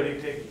Well, is it-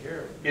 already taken care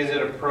of. Is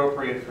it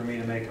appropriate for me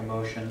to make a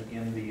motion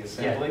in the Yeah,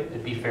 assembly?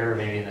 it'd be fair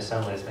maybe in the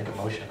assembly, let's make a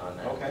motion on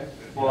that. Okay.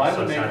 Well, I So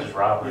would it's make, not just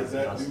Robert, Is it's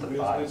that not new the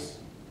body. business?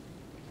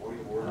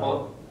 Point of order?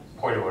 well,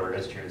 Point of order,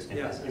 that's true, it's new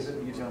yeah, is business.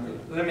 it, you tell me.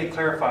 Let me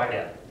clarify,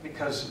 Yeah.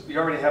 because we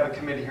already have a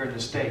committee here in the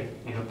state,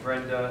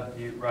 Brenda,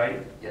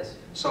 right? Yes.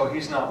 So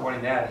he's not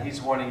wanting that, he's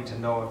wanting to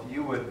know if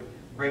you would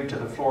bring to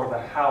the floor of the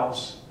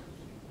House,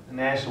 the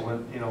national,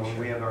 when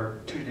we have our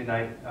Tuesday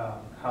night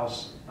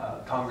House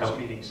Congress Oh.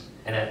 meetings.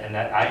 And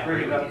that, I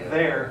agree Bring it with up you.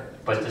 there.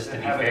 But just to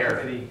be have a fair,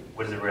 committee.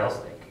 what does everybody else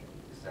think?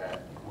 Is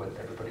that what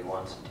everybody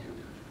wants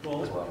to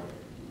do as well?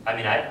 I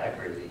mean, I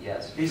agree with you,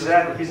 yes. He's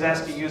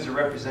asking you as a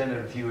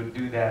representative if you would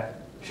do that.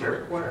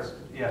 Sure.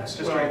 Yeah, it's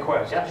just a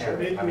request. Yeah, sure.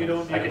 Maybe we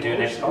don't need I could do it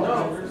next call.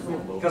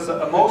 Because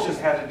a motion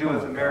had to do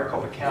with the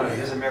Maricopa County,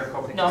 this is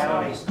Maricopa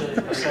County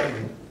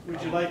Assembly.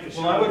 Would you like to?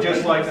 Well, I would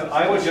just like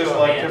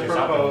to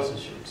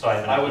propose, So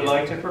I would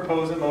like to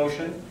propose a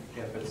motion.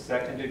 If it's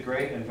seconded,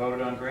 great, and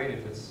voted on, great.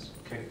 If it's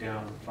kicked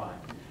down, fine.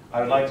 I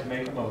would like to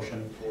make a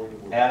motion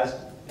as,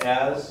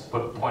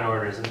 What point of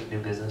order is it, new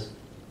business?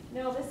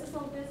 No, this is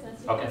old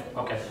business. You Okay, guys can-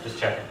 okay, just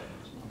checking.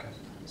 okay.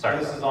 Sorry.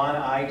 This is on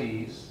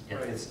IDs. Yeah.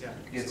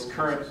 It's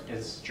current,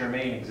 it's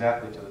germane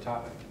exactly to the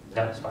topic.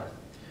 That's fine.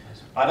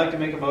 I'd like to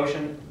make a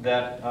motion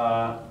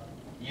that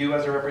you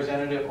as a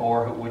representative,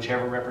 or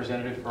whichever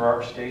representative for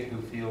our state who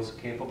feels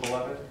capable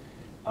of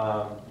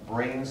it,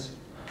 brings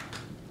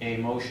a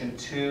motion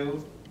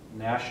to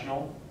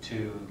national,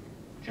 to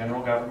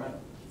general government,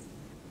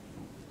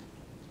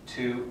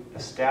 to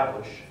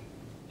establish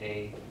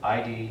a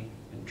ID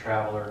and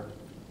traveler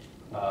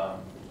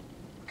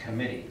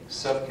committee,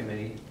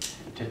 subcommittee,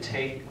 to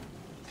take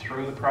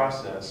through the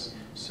process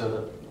so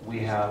that we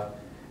have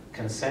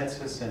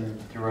consensus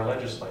through our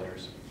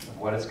legislators of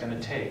what it's going to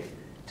take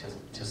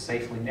to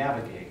safely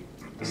navigate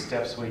the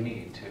steps we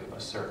need to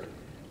assert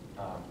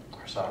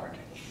our sovereignty.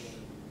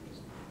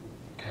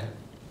 Okay.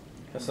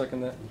 I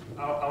second that.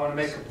 I want to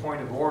make a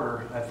point of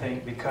order, I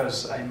think,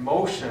 because a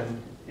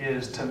motion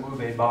is to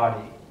move a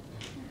body.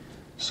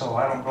 So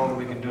I don't know that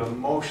we can do a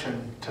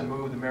motion to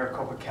move the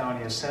Maricopa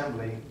County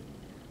Assembly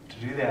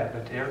to do that,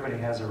 but everybody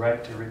has a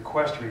right to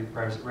request a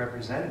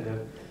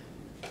representative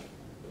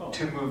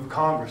to move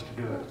Congress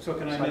to do it. So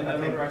can I amend that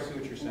order? I see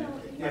what you're saying.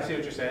 I see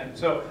what you're saying.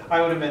 So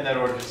I would amend that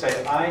order to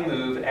say, I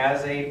move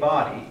as a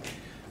body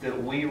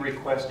that we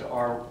request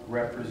our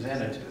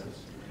representatives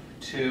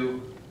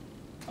to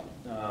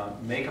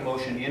make a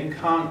motion in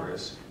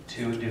Congress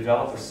to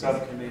develop a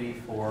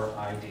subcommittee for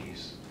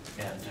IDs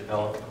and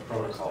develop a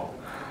protocol.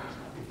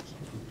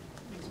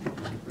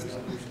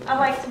 I'd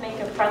like to make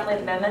a friendly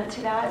amendment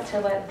to that, to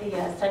let the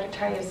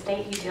Secretary of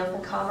State who deals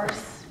in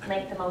commerce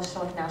make the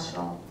motion with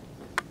national.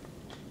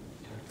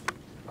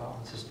 Well,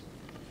 it's just,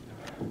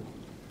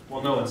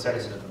 Well, no one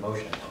seconded the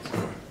motion.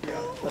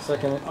 I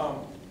second it.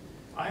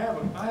 I have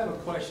a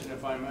question,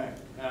 if I may.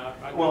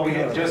 Well, we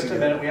have just a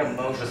minute. We have a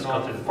motion. let's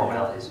go through the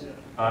formalities.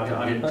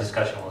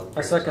 Discussion will.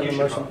 I second the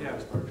motion.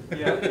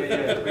 Yeah.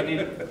 We need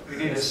a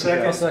I'll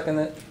second. second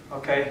it.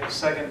 Okay,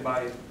 second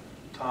by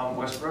Tom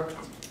Westbrook.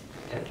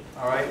 Okay.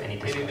 All right,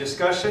 Any any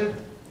discussion?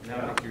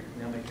 Now make your.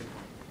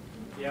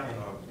 Yeah.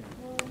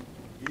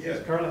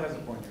 Yes. Carla has a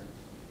point here.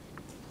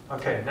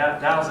 Okay,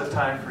 now's the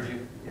time for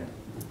you.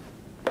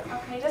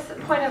 Okay, just a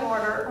point of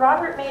order.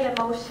 Robert made a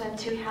motion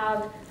to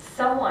have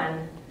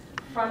someone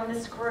from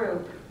this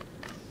group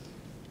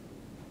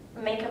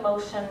make a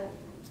motion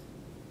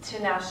to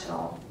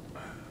national.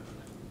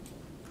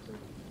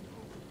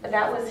 But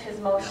that was his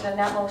motion, and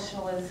that motion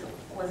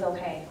was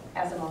okay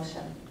as a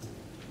motion.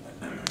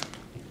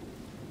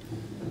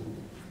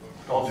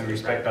 All due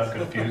respect, I'm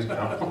confused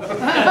now. It's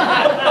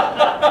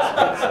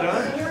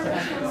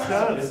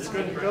done, it's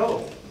good to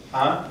go.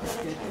 Huh?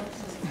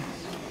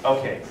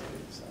 Okay,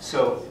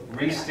 so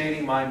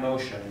restating my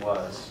motion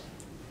was,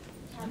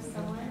 Have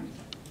someone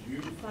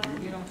from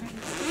Arizona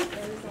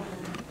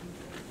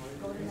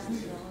go to national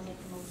and make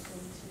a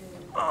motion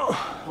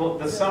to... well,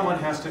 the someone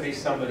has to be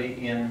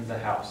somebody in the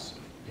House.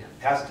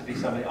 Has to be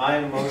somebody. I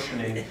am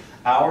motioning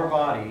our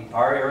body,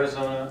 our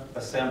Arizona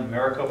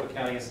Maricopa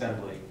County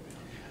Assembly,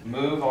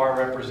 move our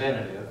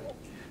representative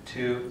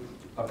to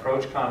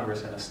approach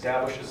Congress and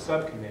establish a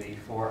subcommittee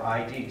for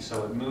ID,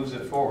 so it moves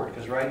it forward.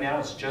 Because right now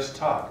it's just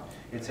talk.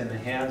 It's in the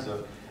hands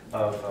of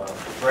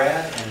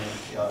Brad and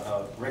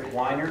Rick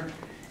Weiner,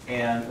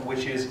 and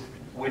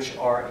which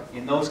are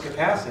in those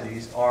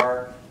capacities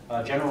are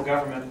general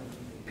government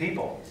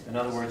people. In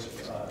other words,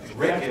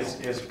 Rick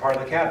is part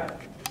of the cabinet.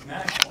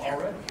 National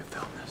already.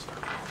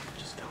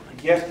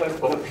 Yes, but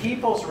the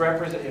people's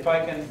represent. If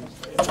I can,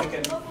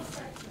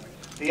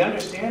 the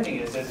understanding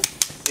is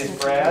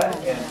Brad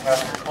and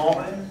Pastor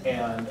Coleman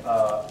and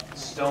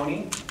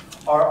Stoney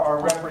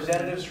are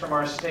representatives from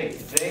our state.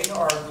 They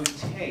are who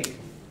take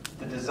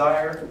the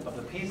desire of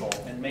the people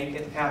and make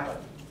it happen.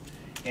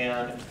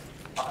 And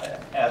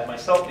as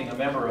myself being a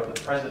member of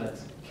the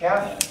President's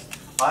cabinet,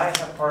 I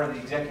have part of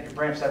the executive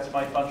branch. That's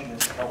my function,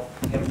 is to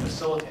help him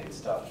facilitate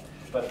stuff.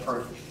 But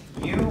for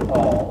you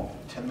all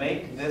to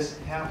make this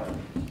happen,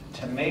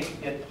 to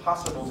make it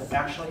possible to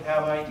actually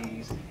have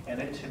IDs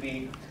and it to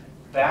be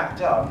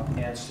backed up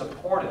and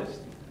supported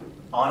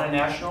on a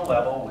national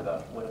level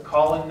with a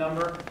call-in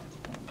number.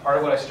 Part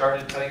of what I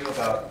started to tell you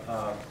about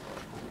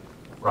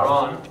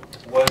Ron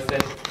was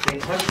that they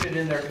punched it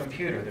in their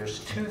computer.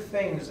 There's two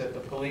things that the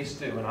police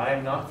do, and I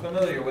am not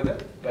familiar with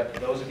it, but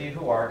those of you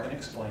who are can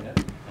explain it.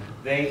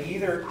 They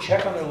either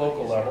check on their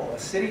local level. A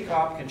city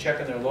cop can check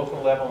on their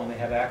local level and they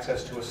have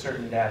access to a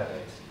certain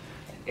database.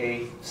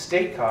 A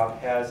state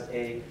cop has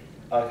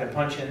can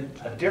punch in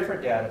a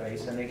different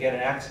database and they get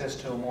access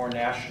to a more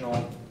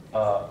national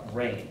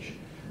range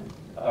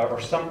or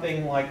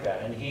something like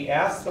that. And he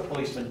asked the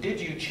policeman,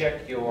 did you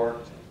check your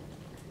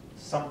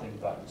something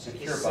button,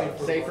 secure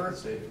button?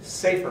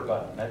 Safer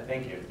button,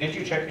 thank you. Did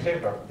you check your safer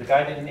button? The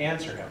guy didn't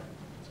answer him.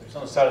 So he's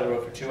on the side of the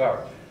road for 2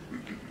 hours.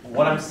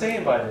 What I'm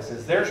saying by this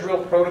is there's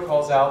real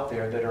protocols out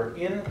there that are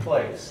in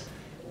place.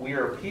 We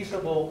are a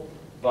peaceable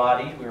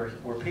body.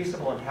 We're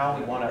peaceable in how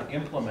we want to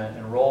implement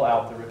and roll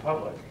out the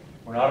republic.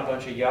 We're not a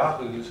bunch of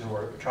yahoos who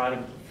are trying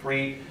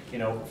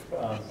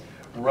to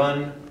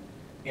run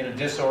in a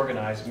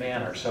disorganized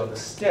manner. So the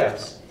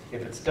steps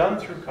if it's done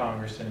through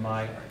Congress, in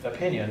my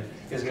opinion,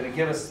 is going to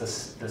give us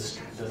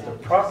the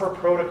proper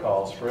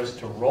protocols for us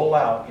to roll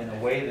out in a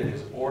way that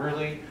is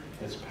orderly,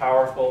 that's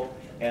powerful,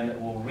 and that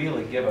will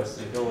really give us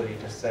the ability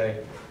to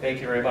say, thank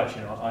you very much,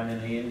 I'm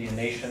in the Indian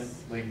nation,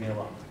 leave me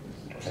alone,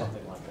 or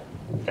something like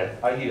that. Okay.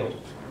 I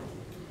yield.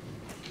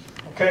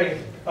 Okay,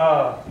 Get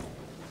a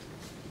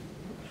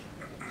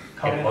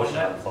comment on motion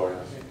on that? the floor.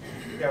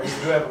 Yeah, we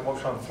do have a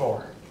motion on the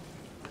floor.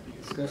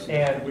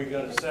 And We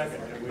got a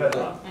second, did we But-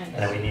 not? And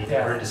then we need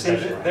yeah, further see,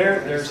 discussion.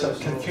 there's some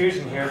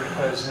confusion here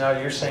because now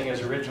you're saying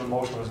his original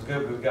motion was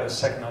good, but we've got a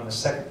second on the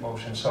second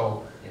motion.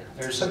 So Yeah.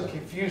 there's some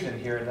confusion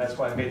here, and that's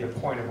why I made the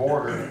point of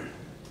order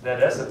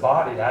that as a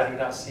body, I do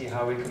not see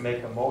how we can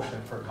make a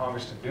motion for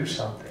Congress to do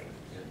something.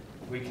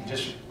 We can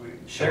just,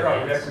 share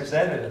our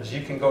representatives.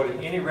 You can go to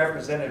any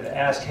representative and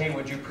ask, hey,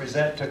 would you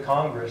present to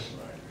Congress,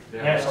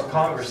 National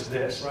Congress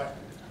this? Right.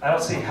 I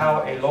don't see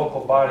how a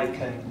local body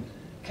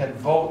can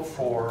vote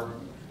for,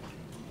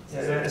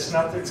 it's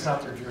not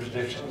their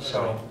jurisdiction,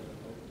 so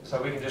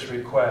we can just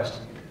request.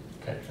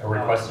 Okay. A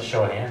request to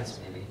show of hands,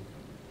 maybe.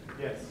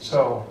 Yes.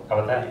 So, How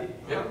about that?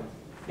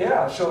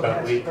 yeah, so,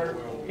 But we-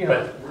 you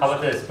know, But how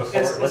about this? Before,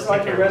 it's let's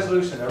like take a care of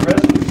resolution. A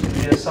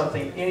resolution is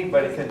something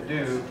anybody can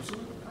do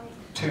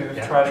to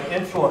Yeah. try to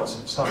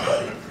influence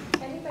somebody.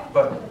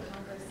 But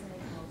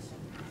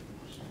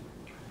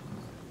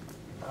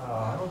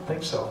I don't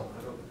think so.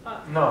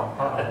 No,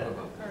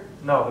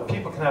 no, the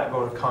people cannot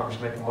go to Congress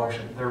and make a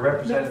motion. Their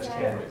representatives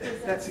can.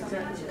 That's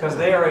exactly. Because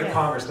they are in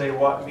Congress,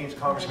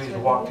 Congress means to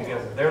walk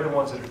together. They're the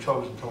ones that are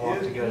chosen to walk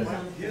together.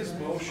 His The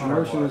motion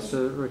motion is was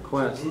to to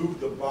request. move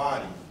the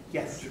body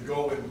Yes. to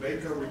go and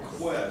make a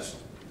request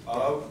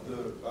of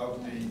the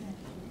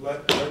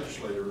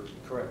legislator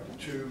Correct.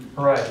 to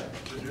Right.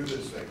 do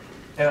this thing.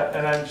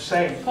 And I'm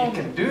saying, you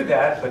can do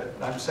that, but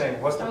I'm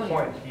saying, what's the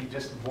point? He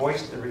just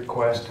voiced the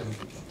request and,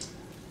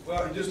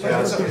 Well, he just Yeah,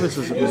 has, it's-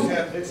 he just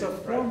had, It's a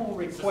formal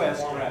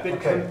request that Okay.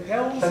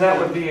 compels And that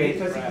would him, be a-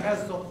 because he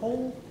has the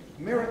whole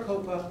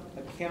Maricopa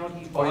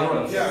County oh, you want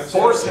body. to Yeah,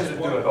 force him to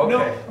do it,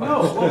 okay.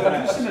 No,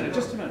 well,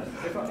 just a minute.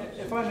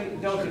 If I may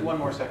indulge you one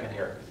more second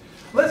here.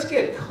 Let's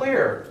get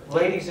clear,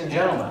 ladies and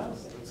gentlemen.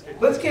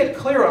 Let's get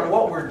clear on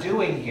what we're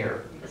doing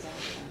here.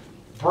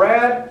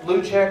 Brad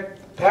Luchek,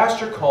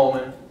 Pastor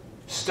Coleman,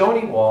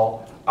 Stony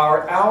Wall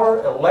are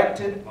our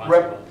elected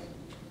rep.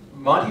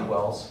 Monty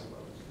Wells.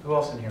 Who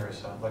else in here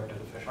is elected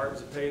official? Art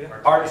Zepeda,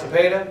 Art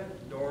Zepeda,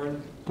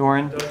 Doran,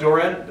 Doran.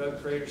 Doran,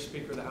 Doug Crater,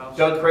 Speaker of the House.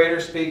 Doug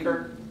Crater,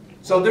 Speaker.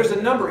 So there's a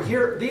number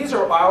here. These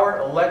are our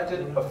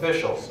elected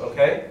officials,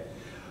 okay?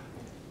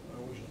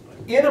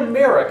 In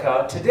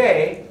America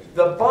today,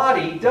 the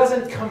body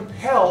doesn't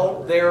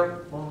compel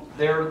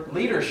their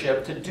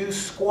leadership to do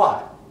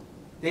squat.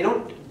 They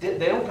don't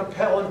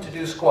compel them to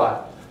do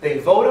squat. They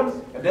vote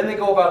them, and then they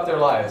go about their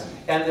lives.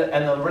 And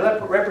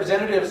the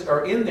representatives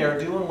are in there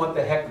doing what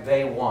the heck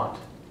they want.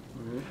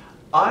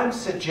 I'm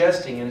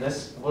suggesting in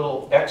this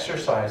little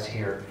exercise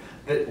here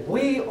that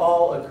we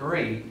all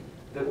agree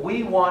that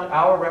we want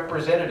our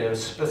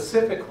representatives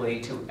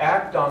specifically to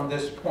act on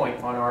this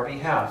point on our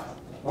behalf.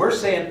 We're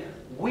saying,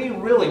 we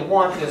really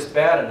want this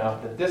bad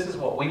enough that this is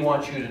what we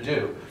want you to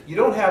do. You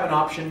don't have an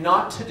option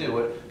not to do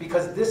it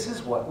because this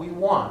is what we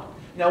want.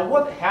 Now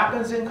what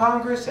happens in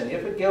Congress, and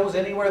if it goes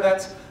anywhere,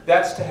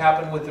 that's to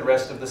happen with the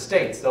rest of the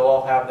states. They'll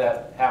all have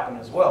that happen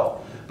as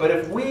well. But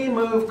if we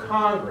move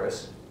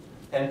Congress,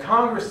 and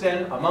Congress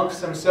then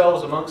amongst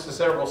themselves, amongst the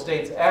several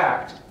states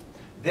act,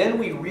 then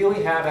we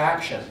really have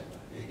action.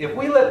 If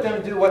we let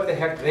them do what the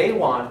heck they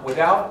want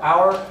without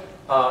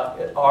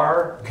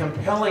our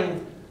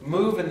compelling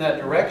move in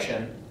that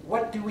direction,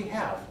 what do we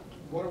have?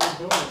 What are we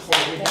doing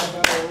for? We have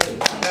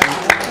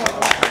that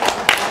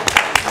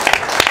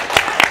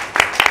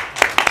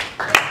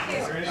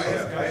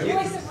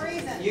Voice of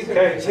reason. You can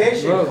Okay.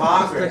 petition Vote.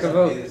 Congress Let's take a to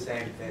vote. do the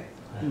same thing.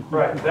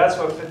 Right, that's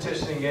what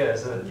petitioning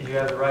is. That you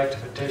have the right to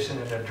petition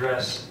and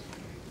address.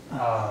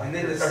 And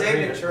then the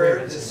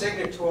grievances.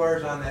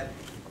 signatures on that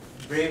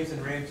reams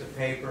and reams of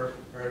paper,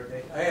 or,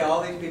 hey,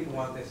 all these people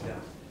want this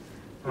done.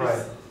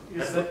 Right.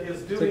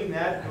 Is doing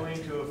that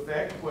going to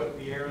affect what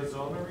the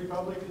Arizona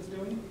Republic is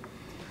doing?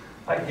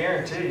 I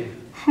guarantee you.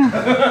 Well,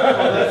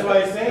 that's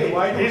why I say,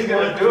 why do He's we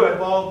gonna want do to it.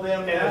 involve them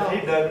And now? if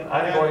he doesn't,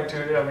 I'm going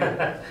to, I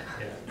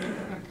mean.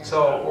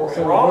 So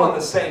we're all on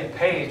the same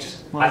page.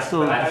 I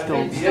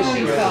think the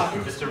issue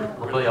is just to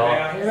really all.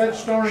 Hey, that's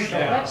Stony Talk.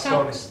 Yeah,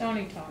 Stony.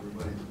 Stony talk.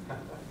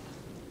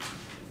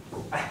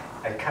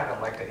 I kind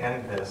of like to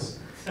end this.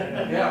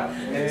 Yeah.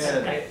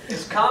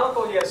 It's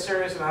comical yet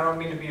serious, and I don't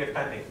mean to be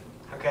offending,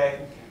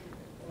 okay?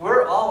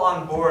 We're all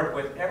on board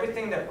with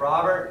everything that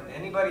Robert and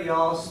anybody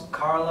else,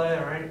 Carla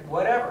or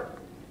whatever.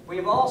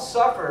 We've all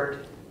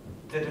suffered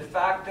the de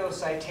facto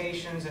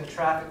citations and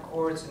traffic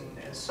courts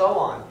and so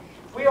on.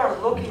 We are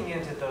looking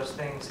into those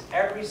things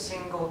every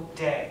single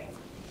day.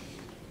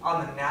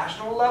 On the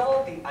national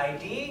level, the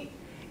ID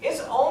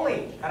is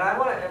only, and I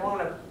want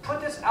to put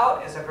this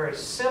out as a very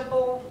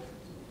simple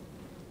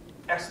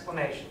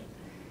explanation.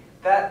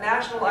 That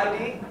national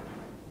ID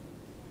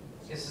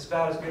is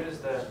about as good as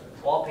the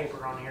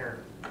wallpaper on here.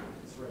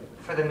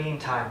 for the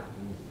meantime.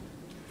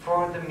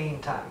 For the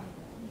meantime.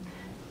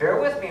 Bear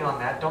with me on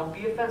that. Don't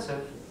be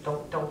offensive.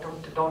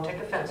 Don't take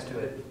offense to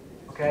it.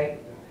 Okay?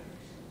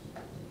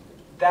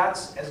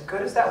 That's as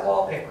good as that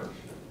wallpaper.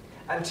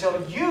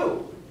 Until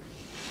you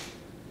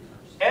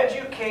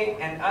educate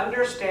and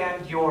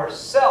understand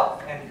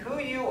yourself and who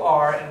you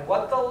are and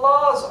what the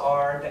laws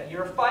are that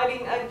you're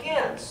fighting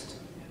against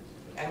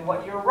and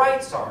what your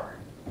rights are.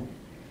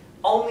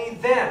 Only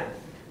then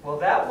will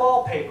that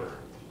wallpaper,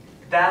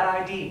 that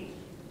ID,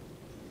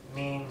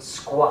 mean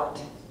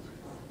squat.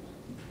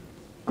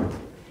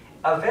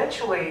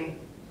 Eventually,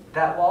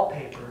 that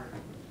wallpaper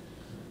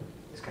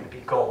is going to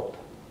be gold.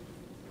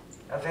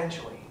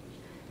 Eventually.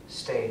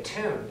 Stay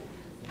tuned.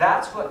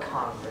 That's what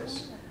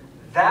Congress,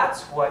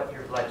 that's what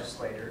your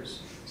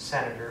legislators,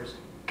 senators,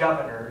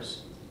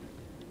 governors,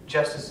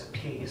 justice of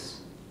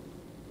peace,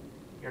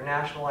 your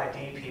national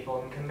ID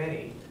people in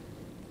committee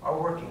are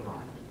working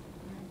on.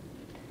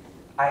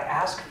 I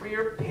ask for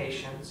your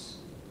patience.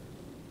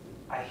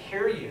 I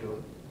hear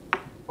you.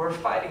 We're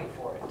fighting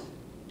for it.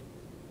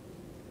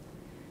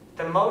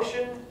 The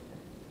motion,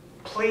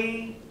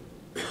 plea,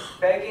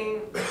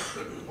 begging,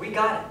 we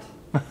got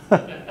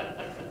it.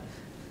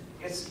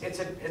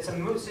 It's a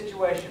moot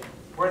situation.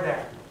 We're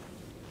there.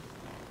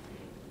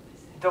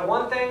 The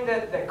one thing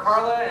that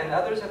Carla and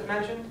others have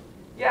mentioned,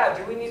 yeah,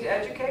 do we need to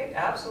educate?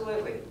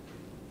 Absolutely.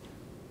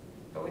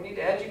 But we need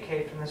to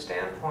educate from the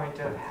standpoint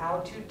of how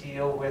to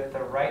deal with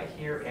the right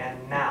here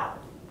and now.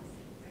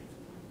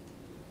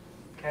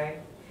 Okay?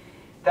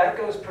 That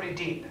goes pretty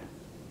deep.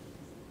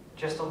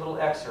 Just a little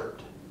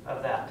excerpt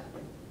of that.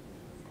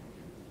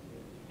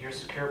 You're a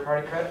secure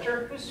party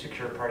creditor? Who's a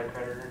secure party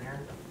creditor in here?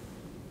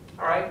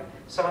 All right.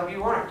 Some of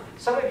you aren't.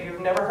 Some of you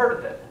have never heard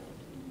of it.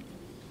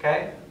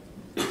 Okay?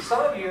 Some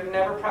of you have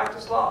never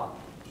practiced law.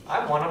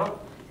 I'm one of them.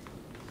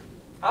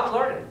 I'm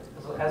learning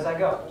as I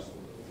go.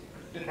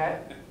 Okay?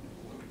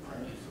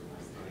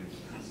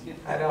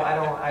 I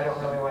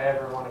don't really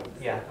ever want to,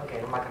 yeah,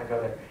 okay, I'm not going to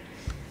go there.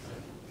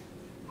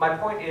 My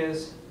point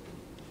is,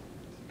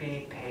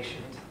 be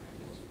patient.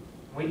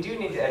 We do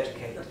need to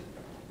educate,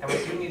 and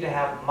we do need to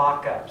have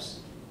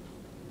mock-ups.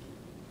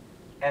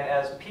 And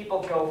as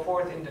people go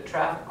forth into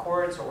traffic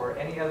courts or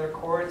any other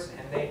courts,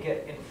 and they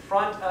get in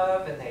front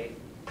of and they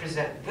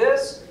present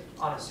this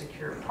on a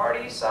secure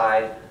party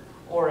side,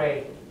 or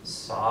a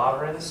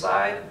sovereign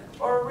side,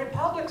 or a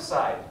republic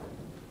side,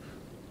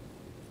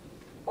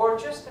 or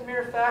just the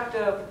mere fact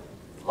of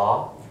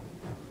law.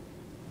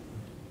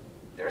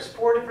 There's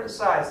 4 different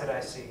sides that I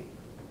see.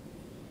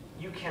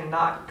 You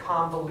cannot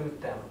convolute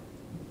them.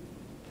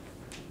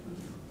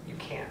 You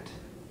can't.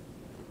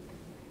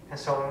 And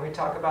so when we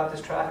talk about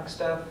this traffic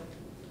stuff,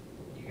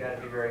 you got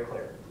to be very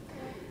clear.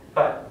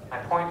 But my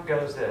point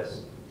goes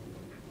this.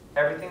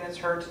 Everything that's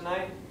heard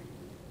tonight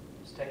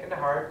is taken to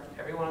heart.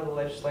 Every one of the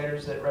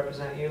legislators that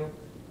represent you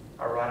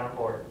are right on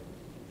board.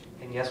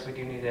 And yes, we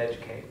do need to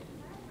educate.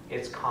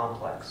 It's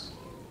complex.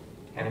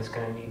 And it's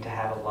going to need to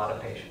have a lot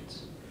of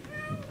patience.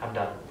 I'm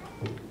done.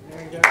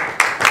 There you go.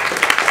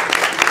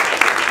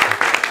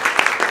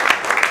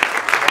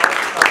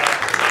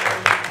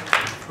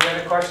 We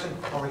have a question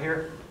over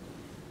here.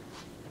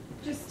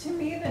 Just to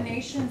me, the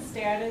nation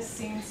status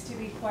seems to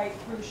be quite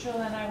crucial,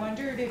 and I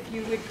wondered if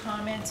you would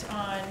comment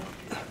on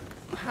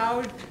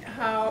how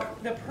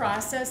the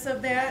process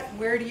of that,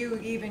 where do you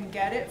even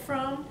get it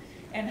from,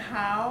 and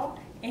how,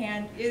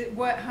 and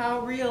how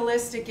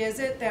realistic is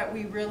it that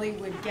we really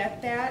would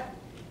get that,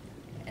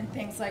 and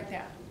things like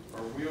that.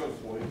 Are we on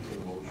point for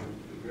the motion?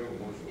 Do we have a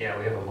motion? Yeah,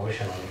 we have a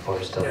motion on the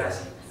floor still.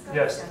 Yes.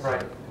 Yes,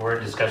 right. We're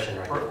in discussion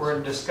right now. We're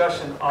in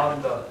discussion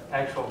on the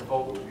actual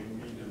vote. We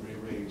need to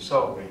remain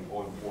So,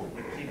 on point.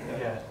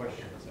 yeah.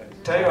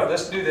 Tell you what,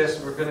 let's do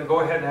this. We're going to go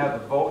ahead and have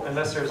the vote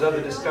unless there's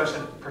other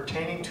discussion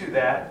pertaining to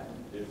that.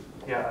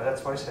 Yeah,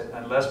 that's what I said,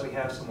 unless we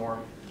have some more.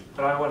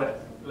 But I want to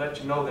let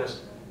you know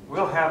this.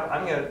 We'll have,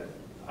 I'm going to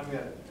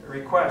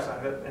request, I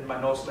have in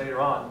my notes later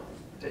on,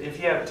 that if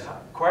you have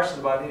questions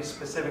about any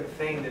specific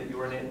thing that you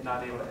were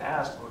not able to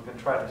ask,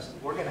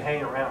 we're going to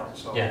hang around.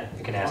 So yeah,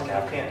 you can ask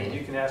after the meeting.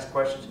 You can ask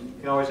questions. You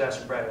can always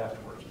ask Brad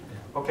afterwards.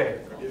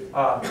 Okay,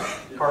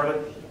 Carla,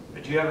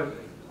 did you have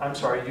I'm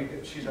sorry,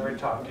 she's already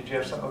talked. Did you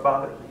have something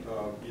about it?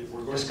 If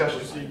we're going Discussion.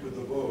 to proceed with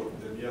the vote,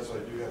 then yes, I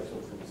do have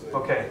something to say.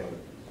 Okay.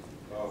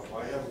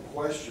 I have a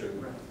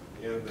question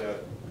in that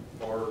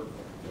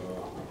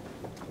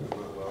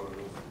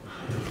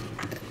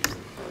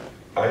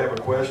I have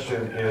a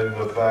question in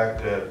the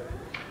fact that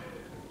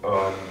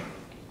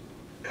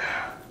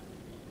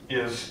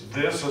is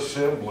this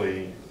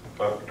assembly,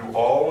 do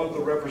all of the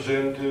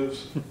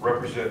representatives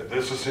represent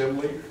this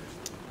assembly?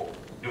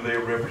 Do they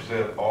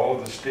represent all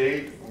of the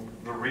state?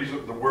 The reason,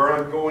 where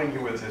I'm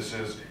going with this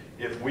is,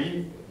 if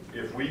we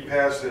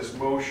pass this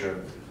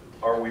motion,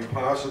 are we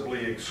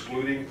possibly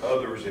excluding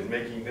others and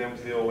making them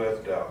feel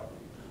left out?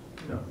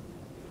 No.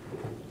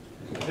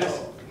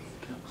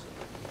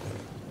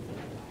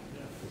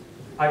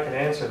 I can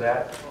answer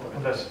that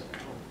unless,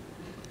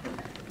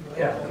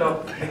 yeah,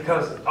 no,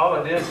 because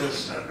all it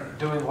is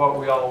doing what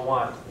we all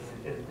want.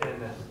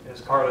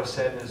 as Carla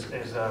said, as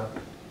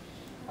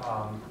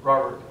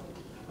Robert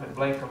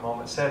Blaine for a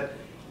moment said,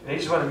 they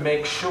just want to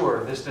make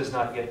sure this does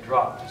not get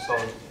dropped. So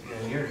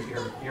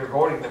you're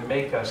voting to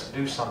make us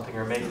do something,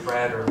 or make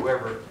Brad or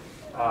whoever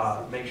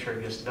make sure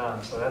it gets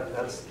done. So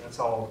that's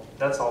all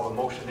the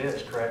motion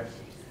is, correct?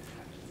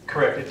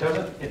 Correct.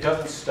 It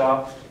doesn't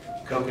stop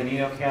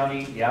Coconino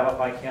County,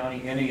 Yavapai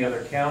County, any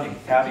other county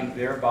having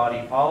their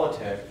body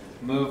politic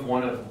move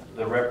one of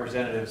the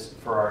representatives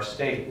for our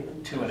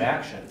state to an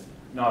action.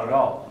 Not at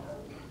all.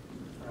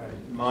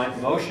 My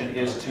motion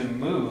is to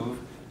move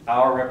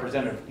our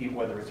representative,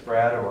 whether it's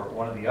Brad or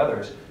one of the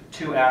others,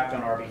 to act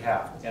on our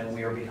behalf. And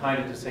we are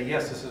behind it to say,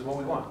 yes, this is what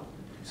we want.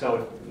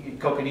 So if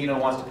Coconino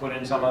wants to put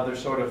in some other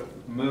sort of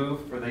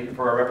move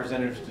for our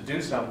representatives to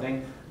do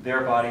something,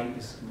 their body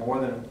is more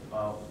than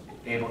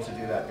able to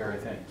do that very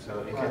thing.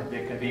 So it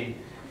can be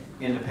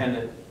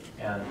independent,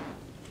 and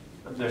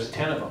there's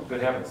 10 of them,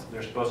 good heavens.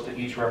 They're supposed to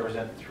each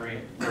represent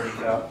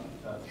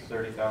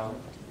 30,000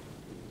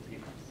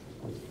 people.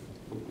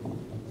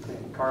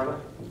 Carla,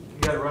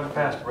 you got to run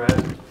fast,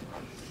 Brad.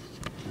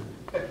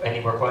 Any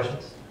more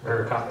questions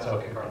or comments?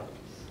 Okay, Carla.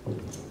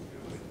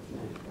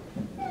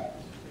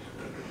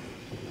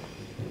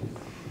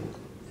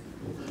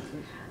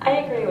 I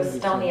agree with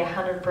Stoney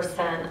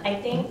 100%. I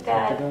think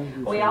that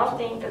we all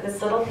think that this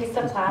little piece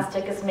of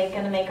plastic is going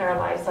to make our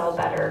lives all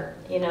better,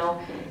 you know.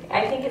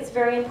 I think it's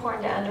very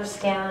important to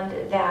understand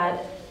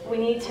that we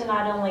need to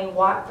not only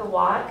walk the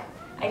walk,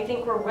 I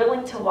think we're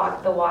willing to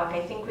walk the walk.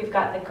 I think we've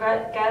got the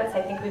guts,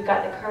 I think we've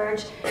got the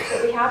courage, but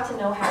we have to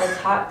know how to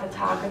talk the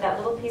talk, or that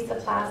little piece of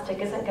plastic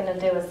isn't going to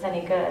do us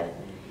any good.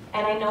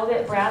 And I know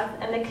that Brad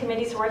and the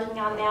committee's working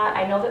on that.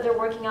 I know that they're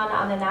working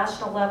on the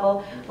national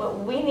level. What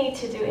we need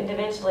to do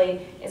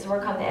individually is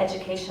work on the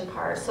education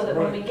part, so that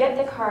when we get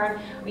the card,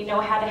 we know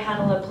how to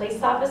handle a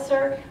police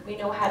officer, we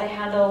know how to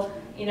handle,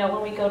 you know,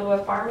 when we go to a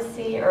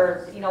pharmacy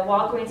or, you know,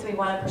 Walgreens, we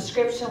want a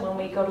prescription. When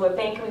we go to a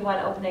bank and we want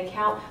to open an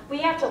account, we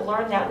have to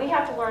learn that. We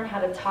have to learn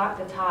how to talk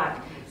the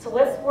talk. So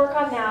let's work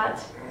on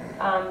that.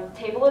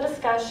 Table a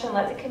discussion.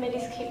 Let the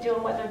committees keep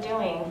doing what they're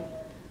doing.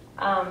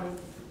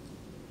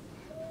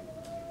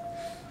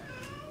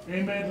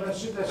 Anybody,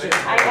 that's it.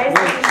 I think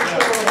we should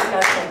table a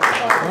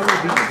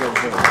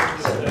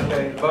discussion.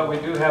 Okay, but we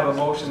do have a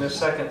motion this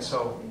second,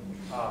 so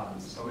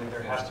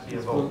there has to be a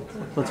vote.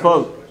 Let's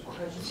vote.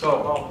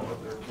 So,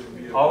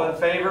 all in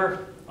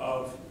favor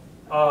of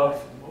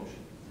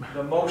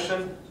the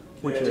motion,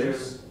 Which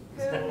is?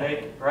 to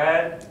make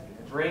Brad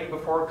bring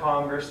before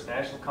Congress,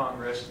 National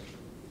Congress,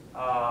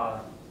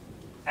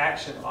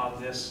 action on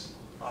these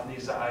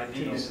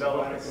IDs.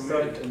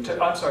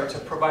 I'm sorry, to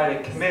provide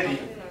a committee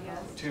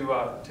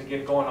to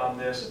get going on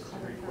this.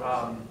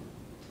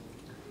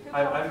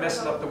 I'm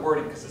messing up the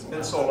wording because it's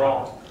been so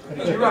long.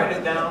 Did you write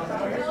it down?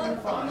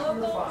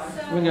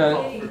 We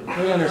got it.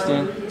 We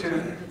understand.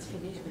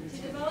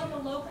 Develop a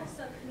local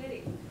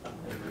subcommittee.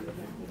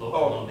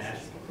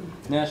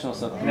 National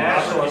subcommittee.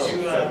 National.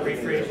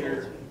 Rephrase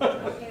your.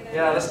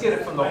 Yeah, let's get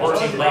it from the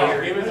horse's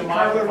mouth. Give it to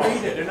Carla,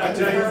 read it, and I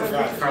tell you,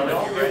 Carla,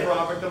 don't give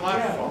Robert the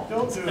microphone.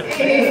 Don't do it.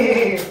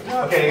 Okay,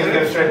 you're gonna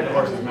get it straight in the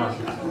horse's mouth.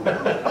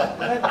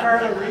 Let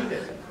Carla read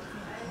it.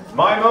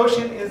 My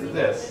motion is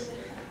this,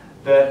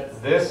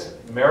 that this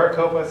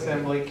Maricopa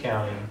Assembly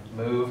County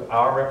move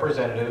our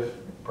representative,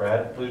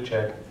 Brad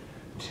Blucheck,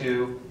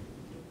 to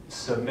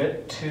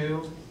submit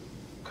to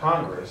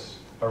Congress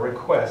a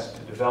request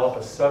to develop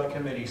a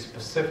subcommittee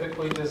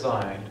specifically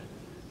designed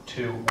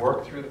to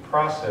work through the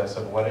process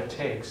of what it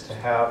takes to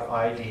have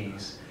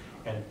IDs.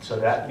 And so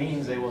that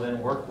means they will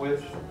then work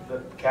with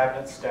the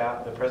cabinet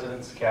staff, the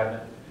president's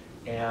cabinet,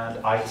 and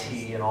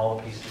IT and all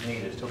the pieces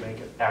needed to make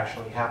it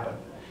actually happen.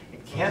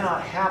 It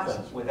cannot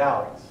happen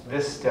without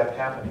this step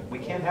happening. We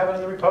can't have it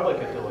in the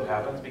Republic until it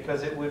happens,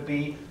 because it would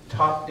be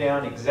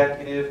top-down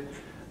executive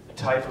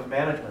type of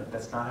management.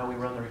 That's not how we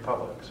run the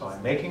Republic. So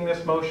I'm making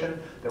this motion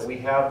that we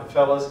have the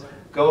fellas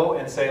go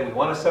and say, we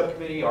want a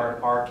subcommittee,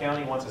 our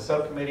county wants a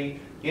subcommittee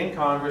in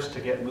Congress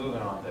to get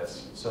moving on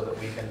this, so that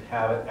we can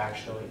have it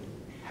actually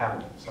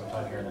happen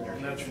sometime here in the near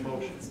future. That's your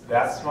motion.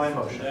 That's my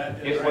motion.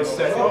 It was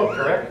seconded,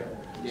 correct?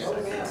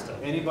 Yes.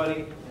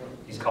 Anybody?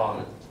 He's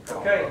calling it.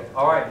 Okay,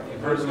 all right,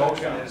 you've heard the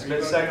motion, it's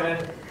been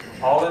seconded.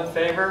 All in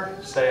favor,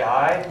 say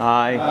aye.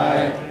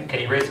 Aye.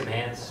 Can you raise some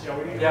hands?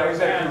 Yeah,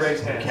 exactly,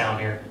 raise hands.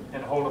 Count here.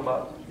 And hold them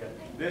up.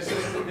 This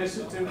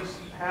is to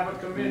have a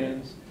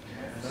committee.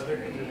 Another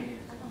committee.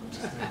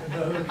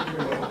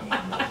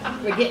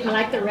 We're getting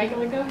like the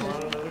regular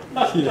government.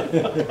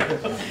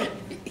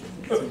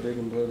 Too big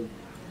and bloated.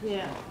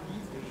 Yeah.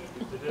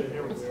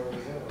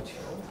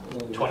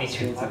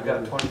 22. I've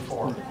got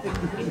 24.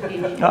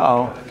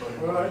 Uh-oh.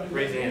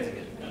 Raise your hands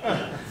again.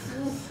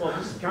 Well,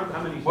 just count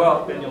how many,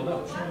 Well, then you'll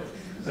know.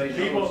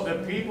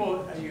 The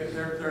people,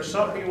 there are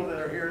some people that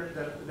are here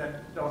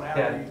that don't have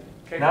Yeah. any.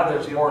 Now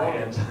there's more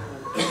hands.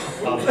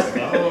 Oh, you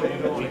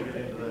don't want to get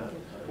into that.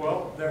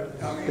 Well,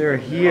 They're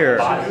here.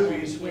 We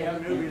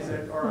have newbies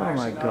that are Oh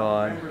my actually not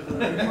God. members of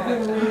the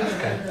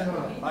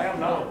department. I am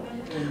not.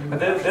 But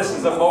this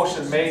is a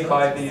motion made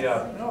by the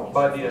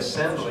by the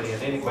assembly,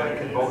 and anybody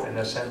can vote in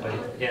the assembly.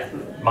 Yeah,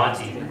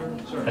 Monty,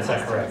 that's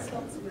not correct.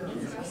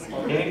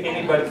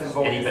 Anybody can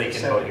vote. Anybody in the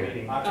can vote assembly here.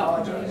 meeting.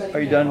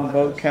 Are you done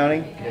vote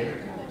counting? Okay,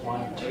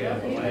 1, 2,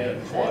 3,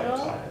 4,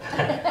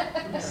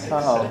 5.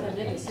 Oh.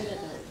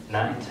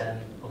 9,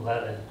 10,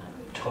 11,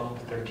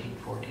 12, 13,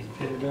 14,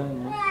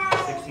 15,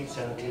 16,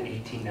 17,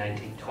 18,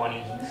 19,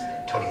 20,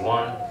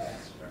 21,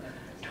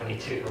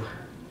 22,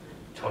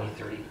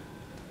 23,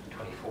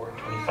 24,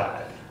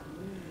 25.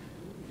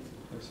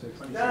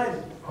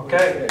 Done.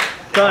 Okay.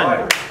 Done. All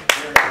right.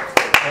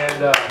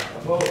 And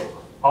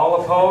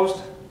all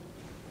opposed?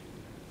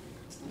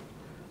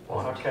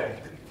 Okay.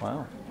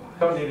 Wow.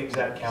 Don't need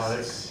exact count.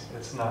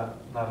 It's not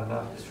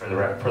enough. For the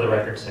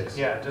record, 6.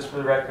 Yeah, just for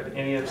the record.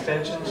 Any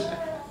abstentions?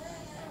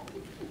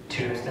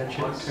 2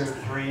 abstentions. 1, 2,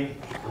 3,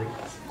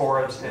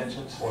 4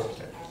 abstentions. 4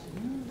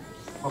 abstentions.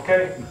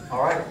 Okay.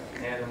 All right.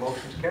 And the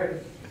motion's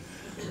carried.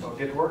 Don't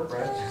get to work,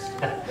 Brad.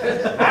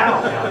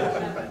 Now.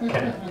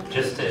 Okay.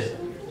 Just to,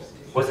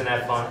 wasn't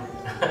that fun?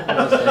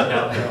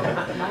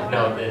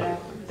 No.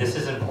 This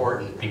is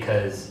important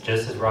because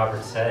just as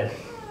Robert said,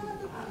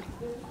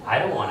 I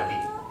don't want to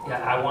be,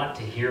 I want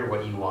to hear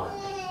what you want.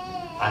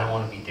 I don't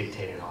want to be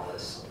dictating all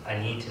this. I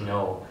need to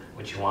know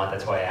what you want.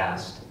 That's why I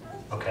asked.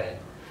 Okay.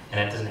 And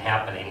that doesn't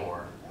happen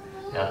anymore.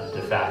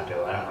 De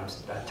facto. I'm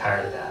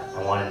tired of that.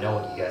 I want to know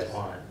what you guys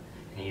want.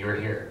 And you're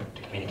here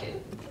to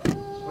communicate.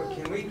 Well,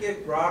 can we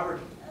get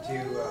Robert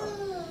to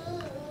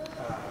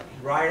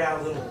write out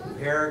a little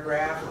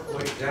paragraph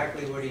of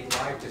exactly what he'd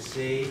like to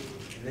see,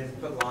 and then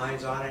put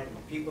lines on it?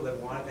 People that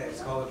want that,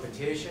 it's called a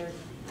petition.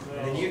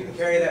 And then you can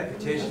carry that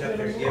petition up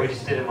there and give We it.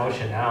 just did a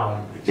motion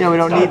now. Yeah, we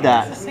don't need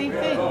that. Same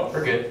thing.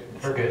 We're good.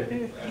 We're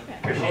good.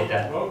 Appreciate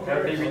that.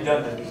 That'd be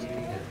redundant.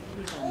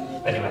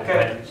 Anyway,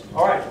 Okay.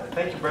 All right.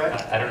 Thank you,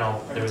 Brad. I don't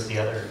know. There was the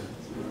other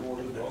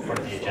part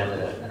of the agenda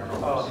that I don't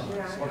know.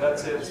 Well,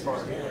 that's it as far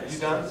as, you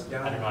done?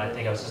 I don't know. I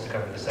think I was supposed to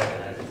cover the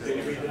second item.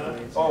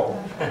 Oh.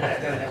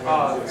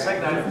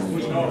 Second item.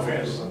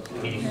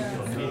 Meeting.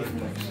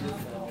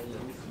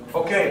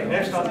 Okay,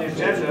 next on the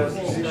agenda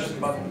is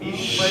about the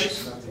meeting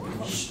place.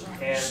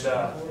 And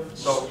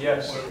so,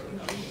 yes,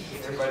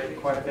 everybody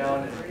quiet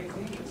down and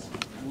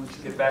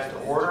get back to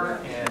order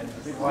and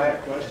be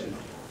quiet.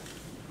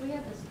 We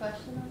have this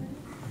question already?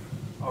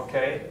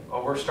 Okay,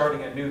 well, we're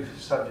starting a new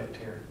subject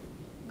here.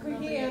 Could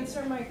he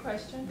answer my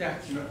question? Yeah,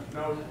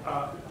 no,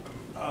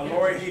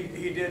 Lori,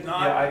 he did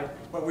not, Yeah,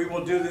 but we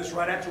will do this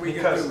right after we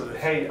get because, through with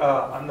this. hey,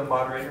 I'm the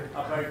moderator.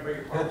 I'll beg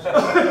your pardon.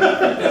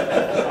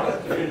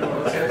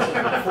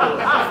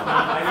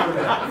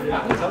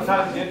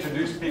 Sometimes you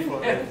introduce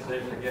people and they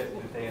forget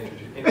that they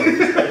introduced.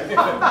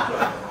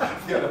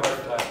 Give them a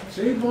hard time.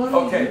 See, Bonnie,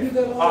 Okay, you do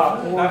that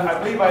all the time. I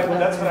believe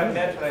that's what I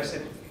meant when I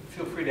said,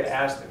 feel free to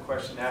ask the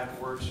question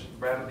afterwards.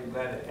 Brad will be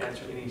glad to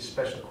answer any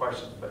special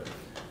questions, but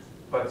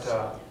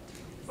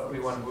we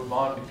want to move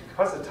on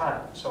because of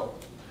time. So,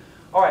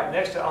 all right,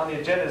 next on the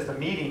agenda is the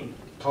meeting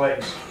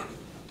place.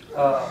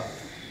 I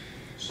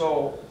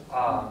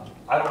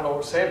don't know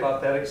what to say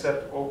about that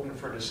except open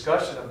for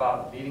discussion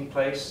about meeting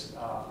place.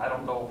 I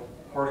don't know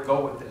where to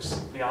go with this,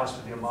 to be honest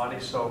with you, Monty.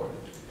 So,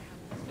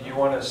 do you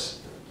want to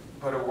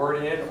put a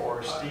word in,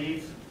 or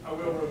Steve? I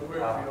will real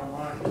quick if you don't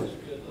mind.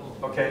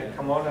 Okay,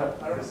 come on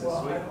up. I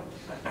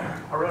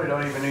really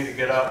don't even need to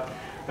get up.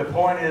 The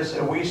point is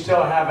that we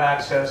still have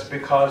access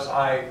because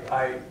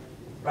I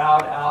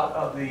bowed out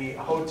of the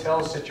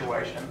hotel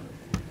situation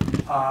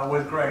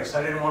with Grace.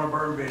 I didn't want to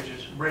burn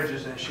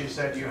bridges, and she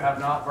said, you have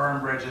not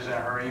burned bridges in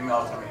her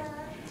email to me.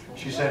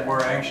 She said,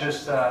 we're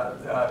anxious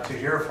to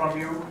hear from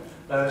you.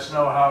 Let us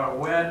know how it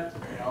went,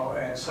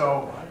 and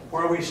so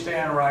where we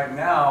stand right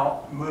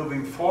now,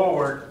 moving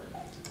forward,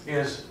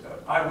 is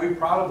I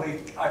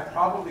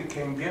probably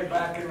can get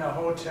back in the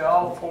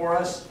hotel for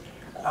us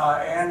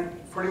and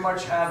pretty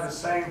much have the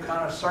same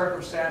kind of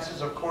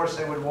circumstances. Of course,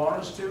 they would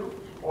want us to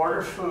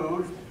order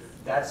food.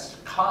 That's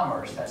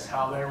commerce. That's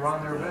how they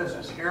run their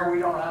business. Here, we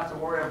don't have to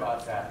worry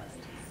about that.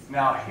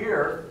 Now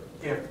here,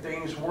 if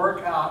things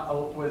work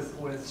out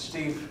with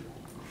Steve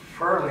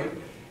Furley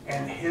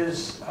and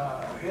his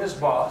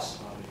boss,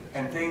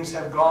 and things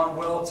have gone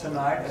well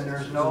tonight, and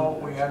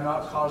we have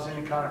not caused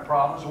any kind of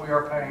problems. We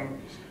are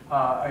paying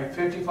a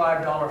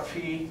 $55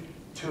 fee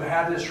to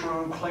have this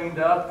room cleaned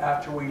up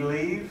after we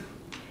leave.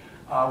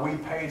 We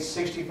paid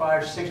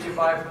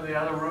 $65 for the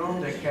other room.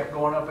 They kept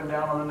going up and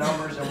down on the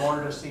numbers and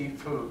wanted us to eat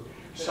food.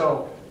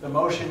 So the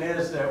motion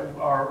is that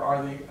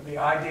the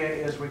idea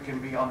is we can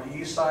be on the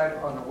east side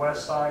or on the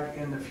west side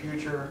in the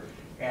future,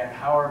 and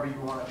however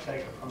you want to take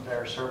it from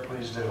there, sir,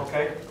 please do.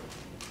 Okay.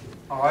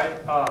 All right.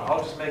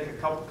 I'll just make a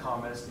couple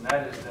comments, and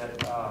that is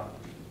that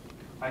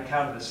I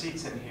counted the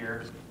seats in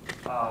here.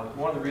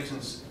 One of the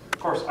reasons, of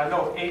course, I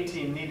know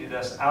A-Team needed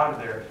us out of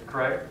there,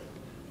 correct?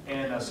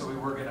 And so we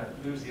were going to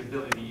lose the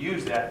ability to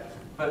use that.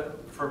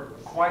 But for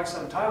quite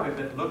some time, we've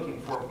been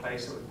looking for a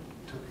place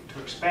to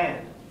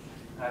expand.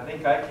 And I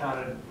think I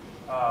counted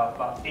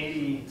about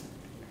 80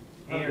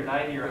 or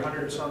 90 or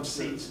 100 some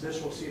seats.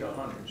 This will seat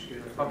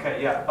 100.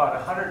 Okay, yeah, about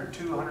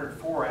 102,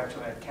 104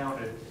 actually I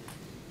counted.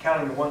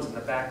 counting the ones in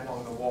the back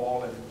along the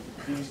wall, and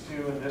these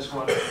two and this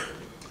one.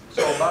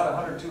 So about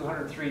 102,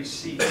 103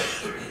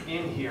 seats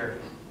in here.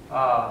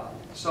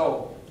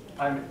 So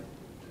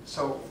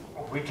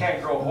we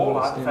can't grow a whole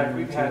lot. In fact,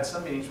 we've had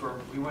some meetings where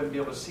we wouldn't be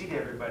able to seat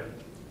everybody.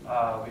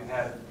 We've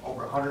had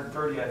over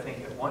 130, I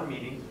think, at one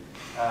meeting,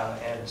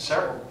 and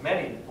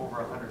many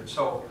over 100.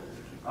 So,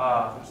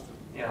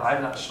 you know,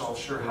 I'm not so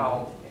sure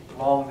how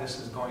long this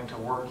is going to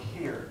work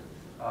here.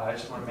 I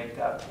just want to make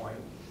that point.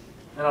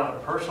 And on a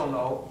personal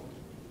note,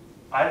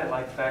 I didn't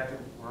like the fact that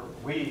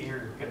we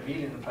are going to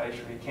meet in a place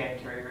where you can't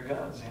carry your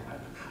guns.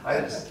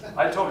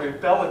 I totally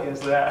rebel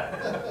against that.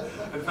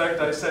 In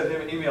fact, I sent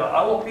him an email,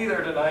 I won't be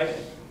there tonight.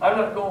 I'm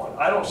not going.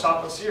 I don't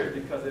shop at Sears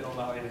because they don't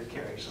allow you to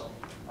carry, so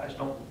I just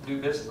don't do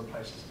business in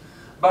places.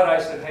 But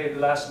I said, hey, the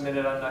last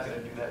minute, I'm not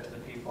going to do that to the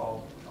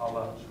people.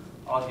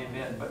 I'll give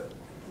in.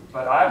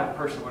 But I would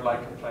personally would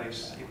like a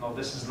place, even though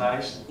this is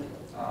nice,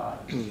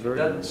 it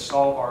doesn't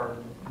solve our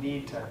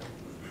need to,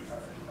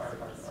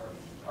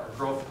 our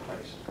growth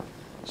place.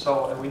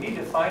 So, and we need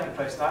to find a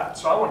place.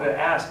 So I wanted to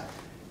ask,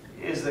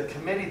 is the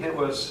committee that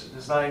was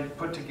designed,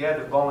 put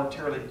together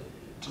voluntarily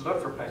to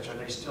look for a place, are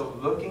they still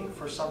looking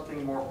for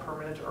something more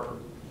permanent, or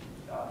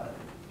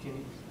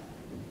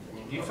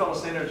do you feel the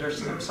same, or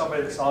is there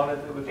somebody that's on it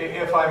that would...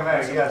 If I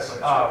may, yes.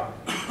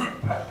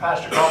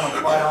 Pastor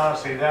Coleman, quite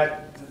honestly,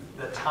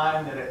 the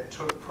time that it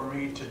took for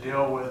me to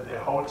deal with the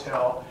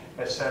hotel,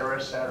 et cetera,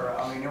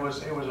 I mean, it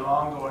was an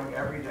ongoing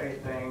everyday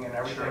thing, and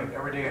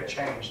every day it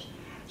changed.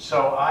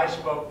 So I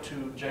spoke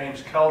to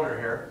James Kelder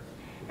here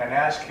and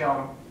asked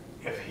him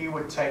if he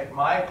would take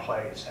my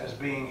place as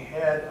being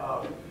head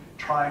of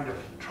trying to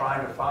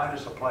find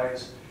us a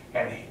place.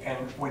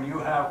 And when you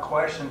have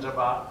questions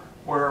about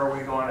where are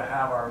we going to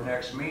have our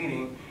next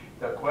meeting,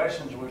 the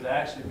questions would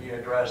actually be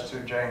addressed to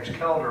James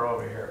Kelder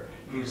over here.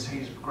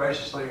 He's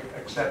graciously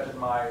accepted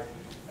my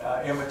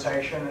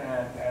invitation,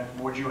 and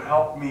would you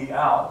help me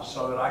out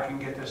so that I can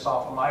get this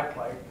off of my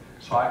plate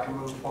so I can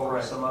move forward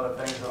with some other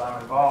things that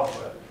I'm involved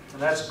with.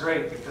 And that's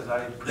great, because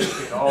I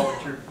appreciate all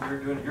that you're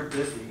doing. You're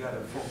busy. You got a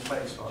full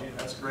plate, so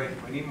that's great.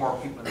 We need more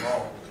people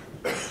involved.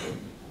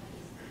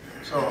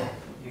 So,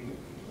 you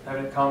have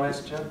any comments,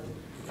 Jim?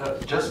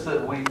 Just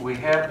that we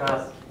have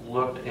not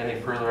looked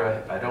any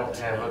further. I don't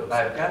have it.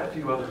 I've got a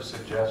few other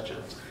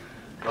suggestions,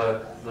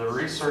 but the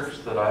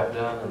research that I've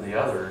done and the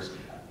others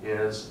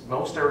is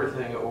most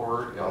everything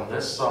over on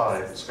this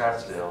side,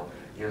 Scottsdale,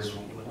 is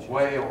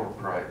way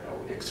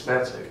overpriced,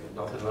 expensive,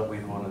 nothing that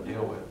we'd want to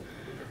deal with.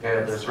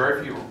 And there's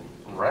very few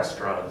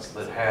restaurants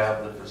that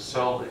have the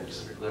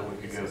facilities that we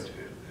could go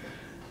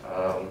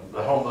to.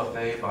 The home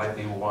buffet might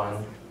be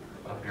one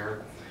up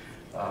here.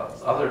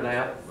 Other than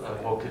that,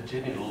 we'll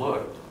continue to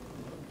look,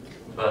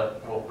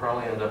 but we'll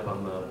probably end up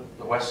on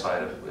the west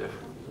side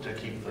to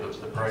keep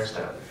the price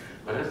down.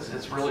 But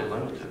it's really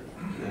limited.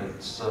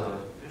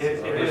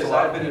 It is.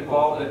 I've been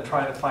involved in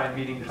trying to find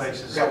meeting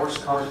places. Yeah, we're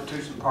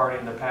Constitution Party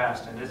in the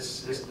past, and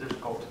it's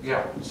difficult.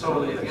 Yeah,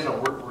 so you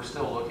know we're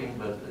still looking,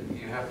 but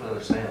you have to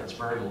understand it's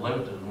very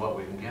limited in what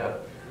we can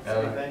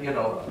get. You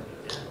know,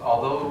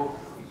 although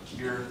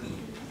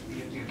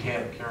you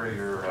can't carry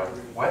your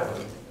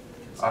weapon,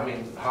 I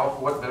mean,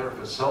 what better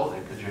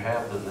facility could you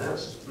have than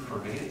this for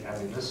meeting? I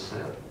mean, this is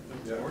it.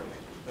 Yeah,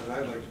 and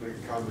I'd like to make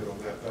a comment on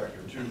that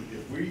factor too.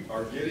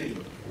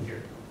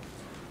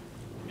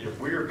 If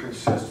we are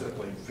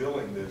consistently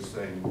filling this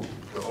thing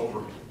to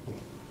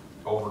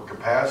over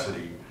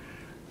capacity,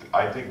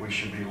 I think we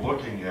should be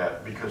looking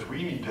at, because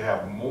we need to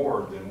have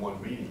more than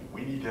one meeting.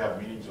 We need to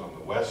have meetings on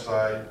the west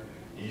side,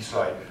 east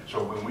side.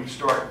 So when we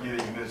start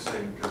getting this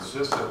thing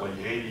consistently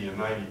 80 and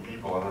 90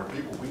 people, 100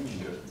 people, we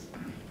need to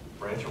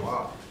branch them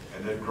out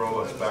and then grow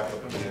us back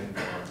up again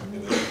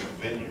in the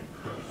venue.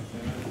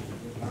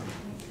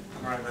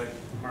 All right, buddy.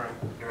 All right.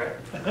 You're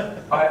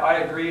right. I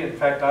agree. In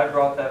fact, I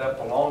brought that up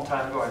a long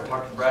time ago. I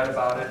talked to Brad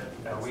about it.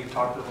 We've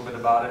talked a little bit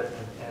about it,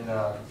 and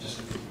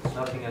just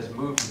nothing has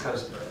moved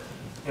because,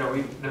 you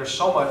know, there's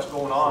so much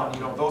going on. You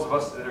know, those of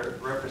us that are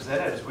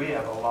representatives, we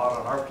have a lot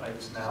on our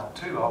plates now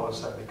too, all of a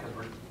sudden, because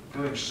we're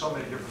doing so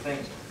many different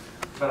things.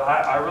 But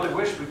I really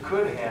wish we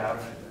could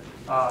have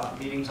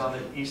meetings on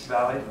the East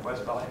Valley,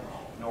 West Valley,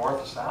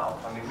 North,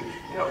 South. I mean,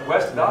 you know,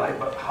 West Valley,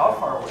 but how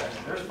far west?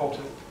 There's folks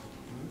that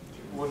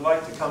would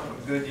like to come from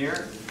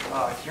Goodyear.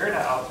 Kieran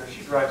out there,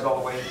 she drives all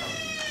the way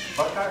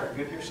from Buckeye or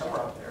Goodyear,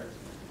 somewhere out there.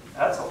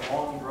 That's a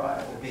long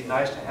drive. It'd be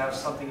nice to have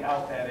something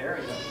out that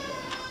area.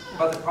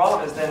 But the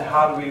problem is then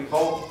how do we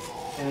vote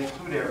and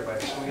include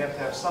everybody? So we have to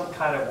have some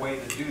kind of way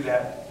to do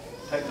that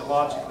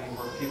technologically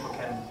where people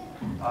can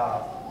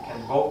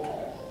vote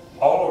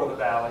all over the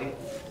valley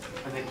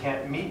and they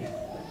can't meet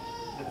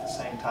at the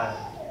same time.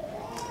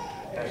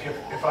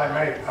 If I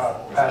may,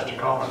 Pastor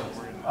Coleman,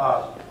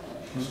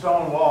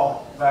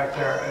 Stonewall back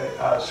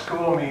there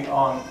schooled me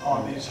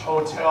on these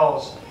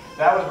hotels.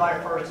 That was my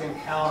first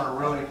encounter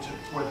really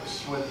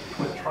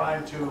with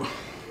trying to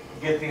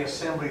get the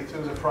assembly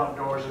through the front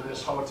doors of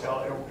this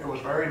hotel. It was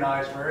very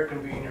nice, very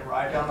convenient,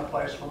 right down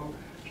the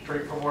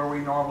street from where we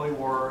normally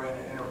were,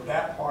 and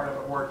that part of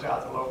it worked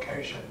out, the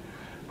location.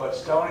 But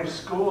Stoney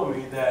schooled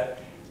me that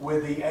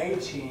with the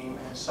A-team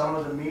and some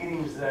of the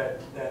meetings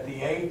that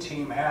the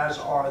A-team has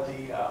are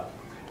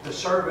the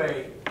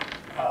survey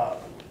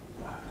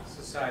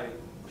Society.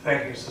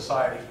 Thank you,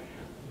 society.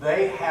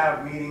 They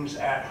have meetings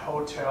at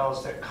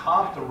hotels that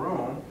comp the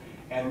room,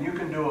 and you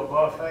can do a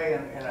buffet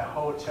in a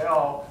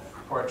hotel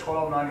for a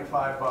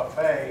 $12.95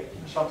 buffet,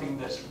 something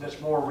that's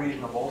more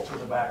reasonable to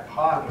the back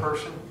pocket. Per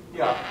person?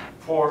 Yeah,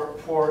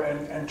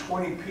 and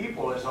 20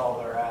 people is all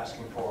they're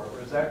asking for.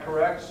 Is that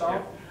correct,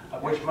 son? Yeah.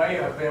 Which may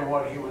have been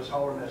what he was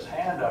holding his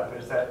hand up,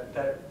 is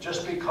that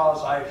just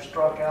because I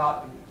struck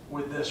out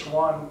with this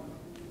one,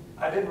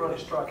 I didn't really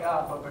struck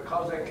out, but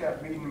because they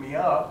kept beating me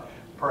up,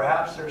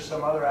 perhaps there's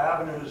some other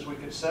avenues we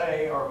could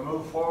say or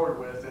move forward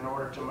with in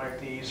order to make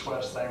the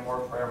East-West thing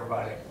work for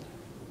everybody.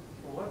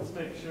 Well, let's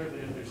make sure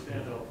they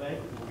understand how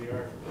thankful we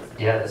are for this.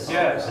 Yes.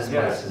 Yes, This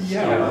yes. is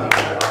Yeah.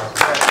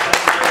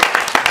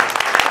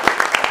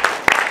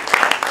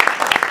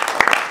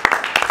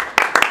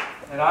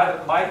 And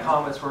my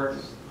comments were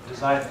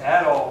designed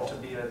at all to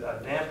be a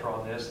damper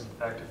on this. In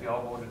fact, if you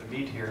all wanted to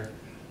meet here,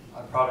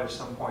 I'd probably at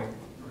some point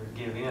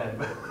give in,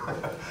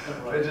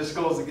 but it just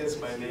goes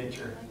against my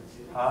nature.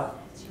 Huh?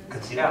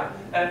 Yeah,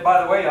 and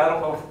by the way, I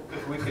don't know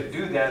if we could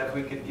do that, if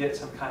we could get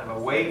some kind of a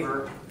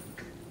waiver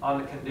on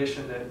the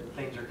condition that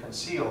things are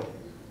concealed.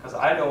 Because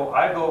I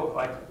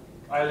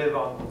live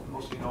on,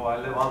 most of you know, I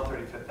live on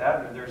 35th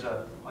Avenue.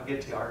 I'll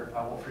get to you, Art,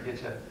 I won't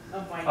forget you.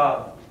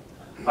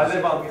 I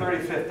live on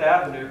 35th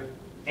Avenue,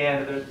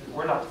 and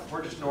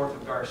we're just north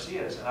of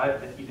Garcia's, and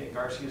I've been eating at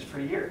Garcia's for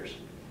years.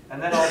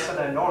 And then all of a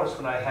sudden I noticed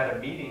when I had a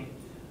meeting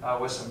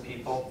with some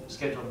people,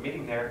 scheduled a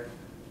meeting there,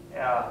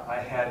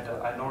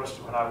 I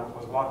noticed when I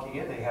was walking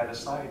in, they had a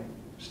sign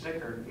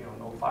sticker,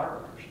 no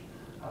firearms.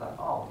 I thought,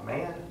 oh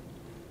man.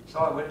 So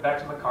I went back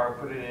to my car,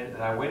 put it in,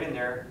 and I went in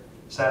there,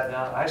 sat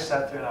down. I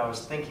sat there and I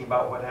was thinking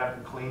about what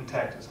happened in Killeen,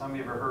 Texas. How many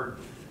of you ever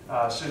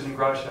heard Susan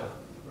Grusha,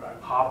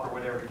 Hop or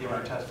whatever, give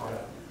her testimony?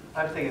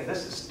 I'm thinking,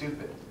 this is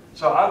stupid.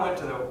 So I went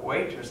to the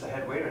waitress, the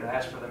head waiter, and I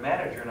asked for the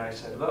manager, and I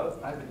said,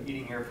 look, I've been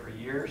eating here for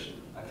years.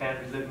 My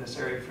family lived in this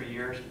area for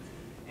years,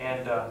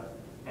 and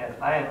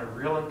I am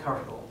real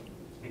uncomfortable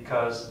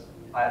because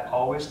I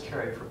always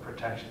carry for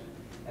protection.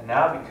 And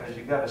now because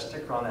you got a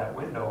sticker on that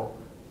window,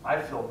 I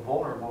feel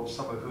vulnerable to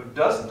somebody who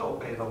doesn't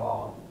obey the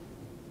law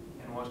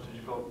and wants to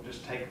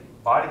just take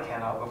body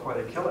count out before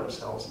they kill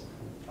themselves,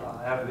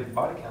 have a big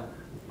body count.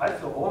 I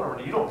feel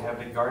vulnerable. You don't have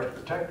big guards to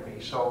protect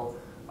me. So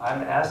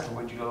I'm asking,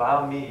 would you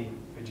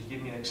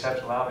give me an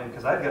exception, allow me,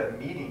 because I've got a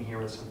meeting here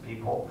with some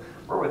people.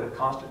 We're with the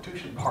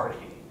Constitution Party.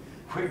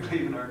 We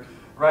believe in our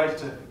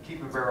rights to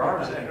keep and bear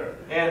arms.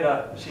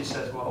 And she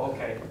says, well,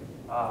 okay,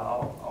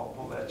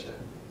 we'll let you.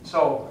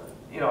 So,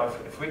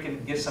 if we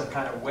can get some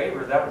kind of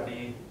waiver, that'd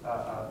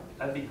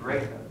be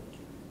great.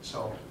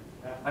 So,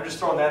 I'm just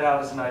throwing that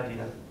out as an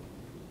idea.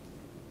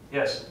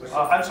 Yes,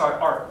 I'm sorry,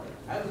 Art.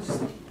 I would just,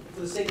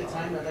 for the sake of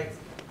time, I'd like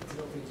to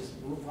know if we just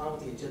move on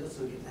with the agenda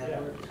so we can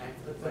have more time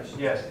for the questions.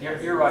 Yes,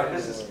 you're right.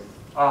 This is.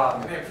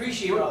 I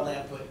appreciate all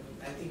that, but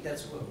I think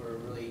that's what we're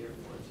really here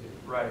for too.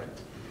 Right.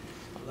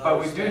 But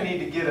we do need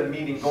to get a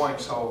meeting going,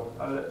 so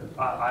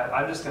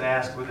I'm just going to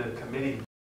ask with the committee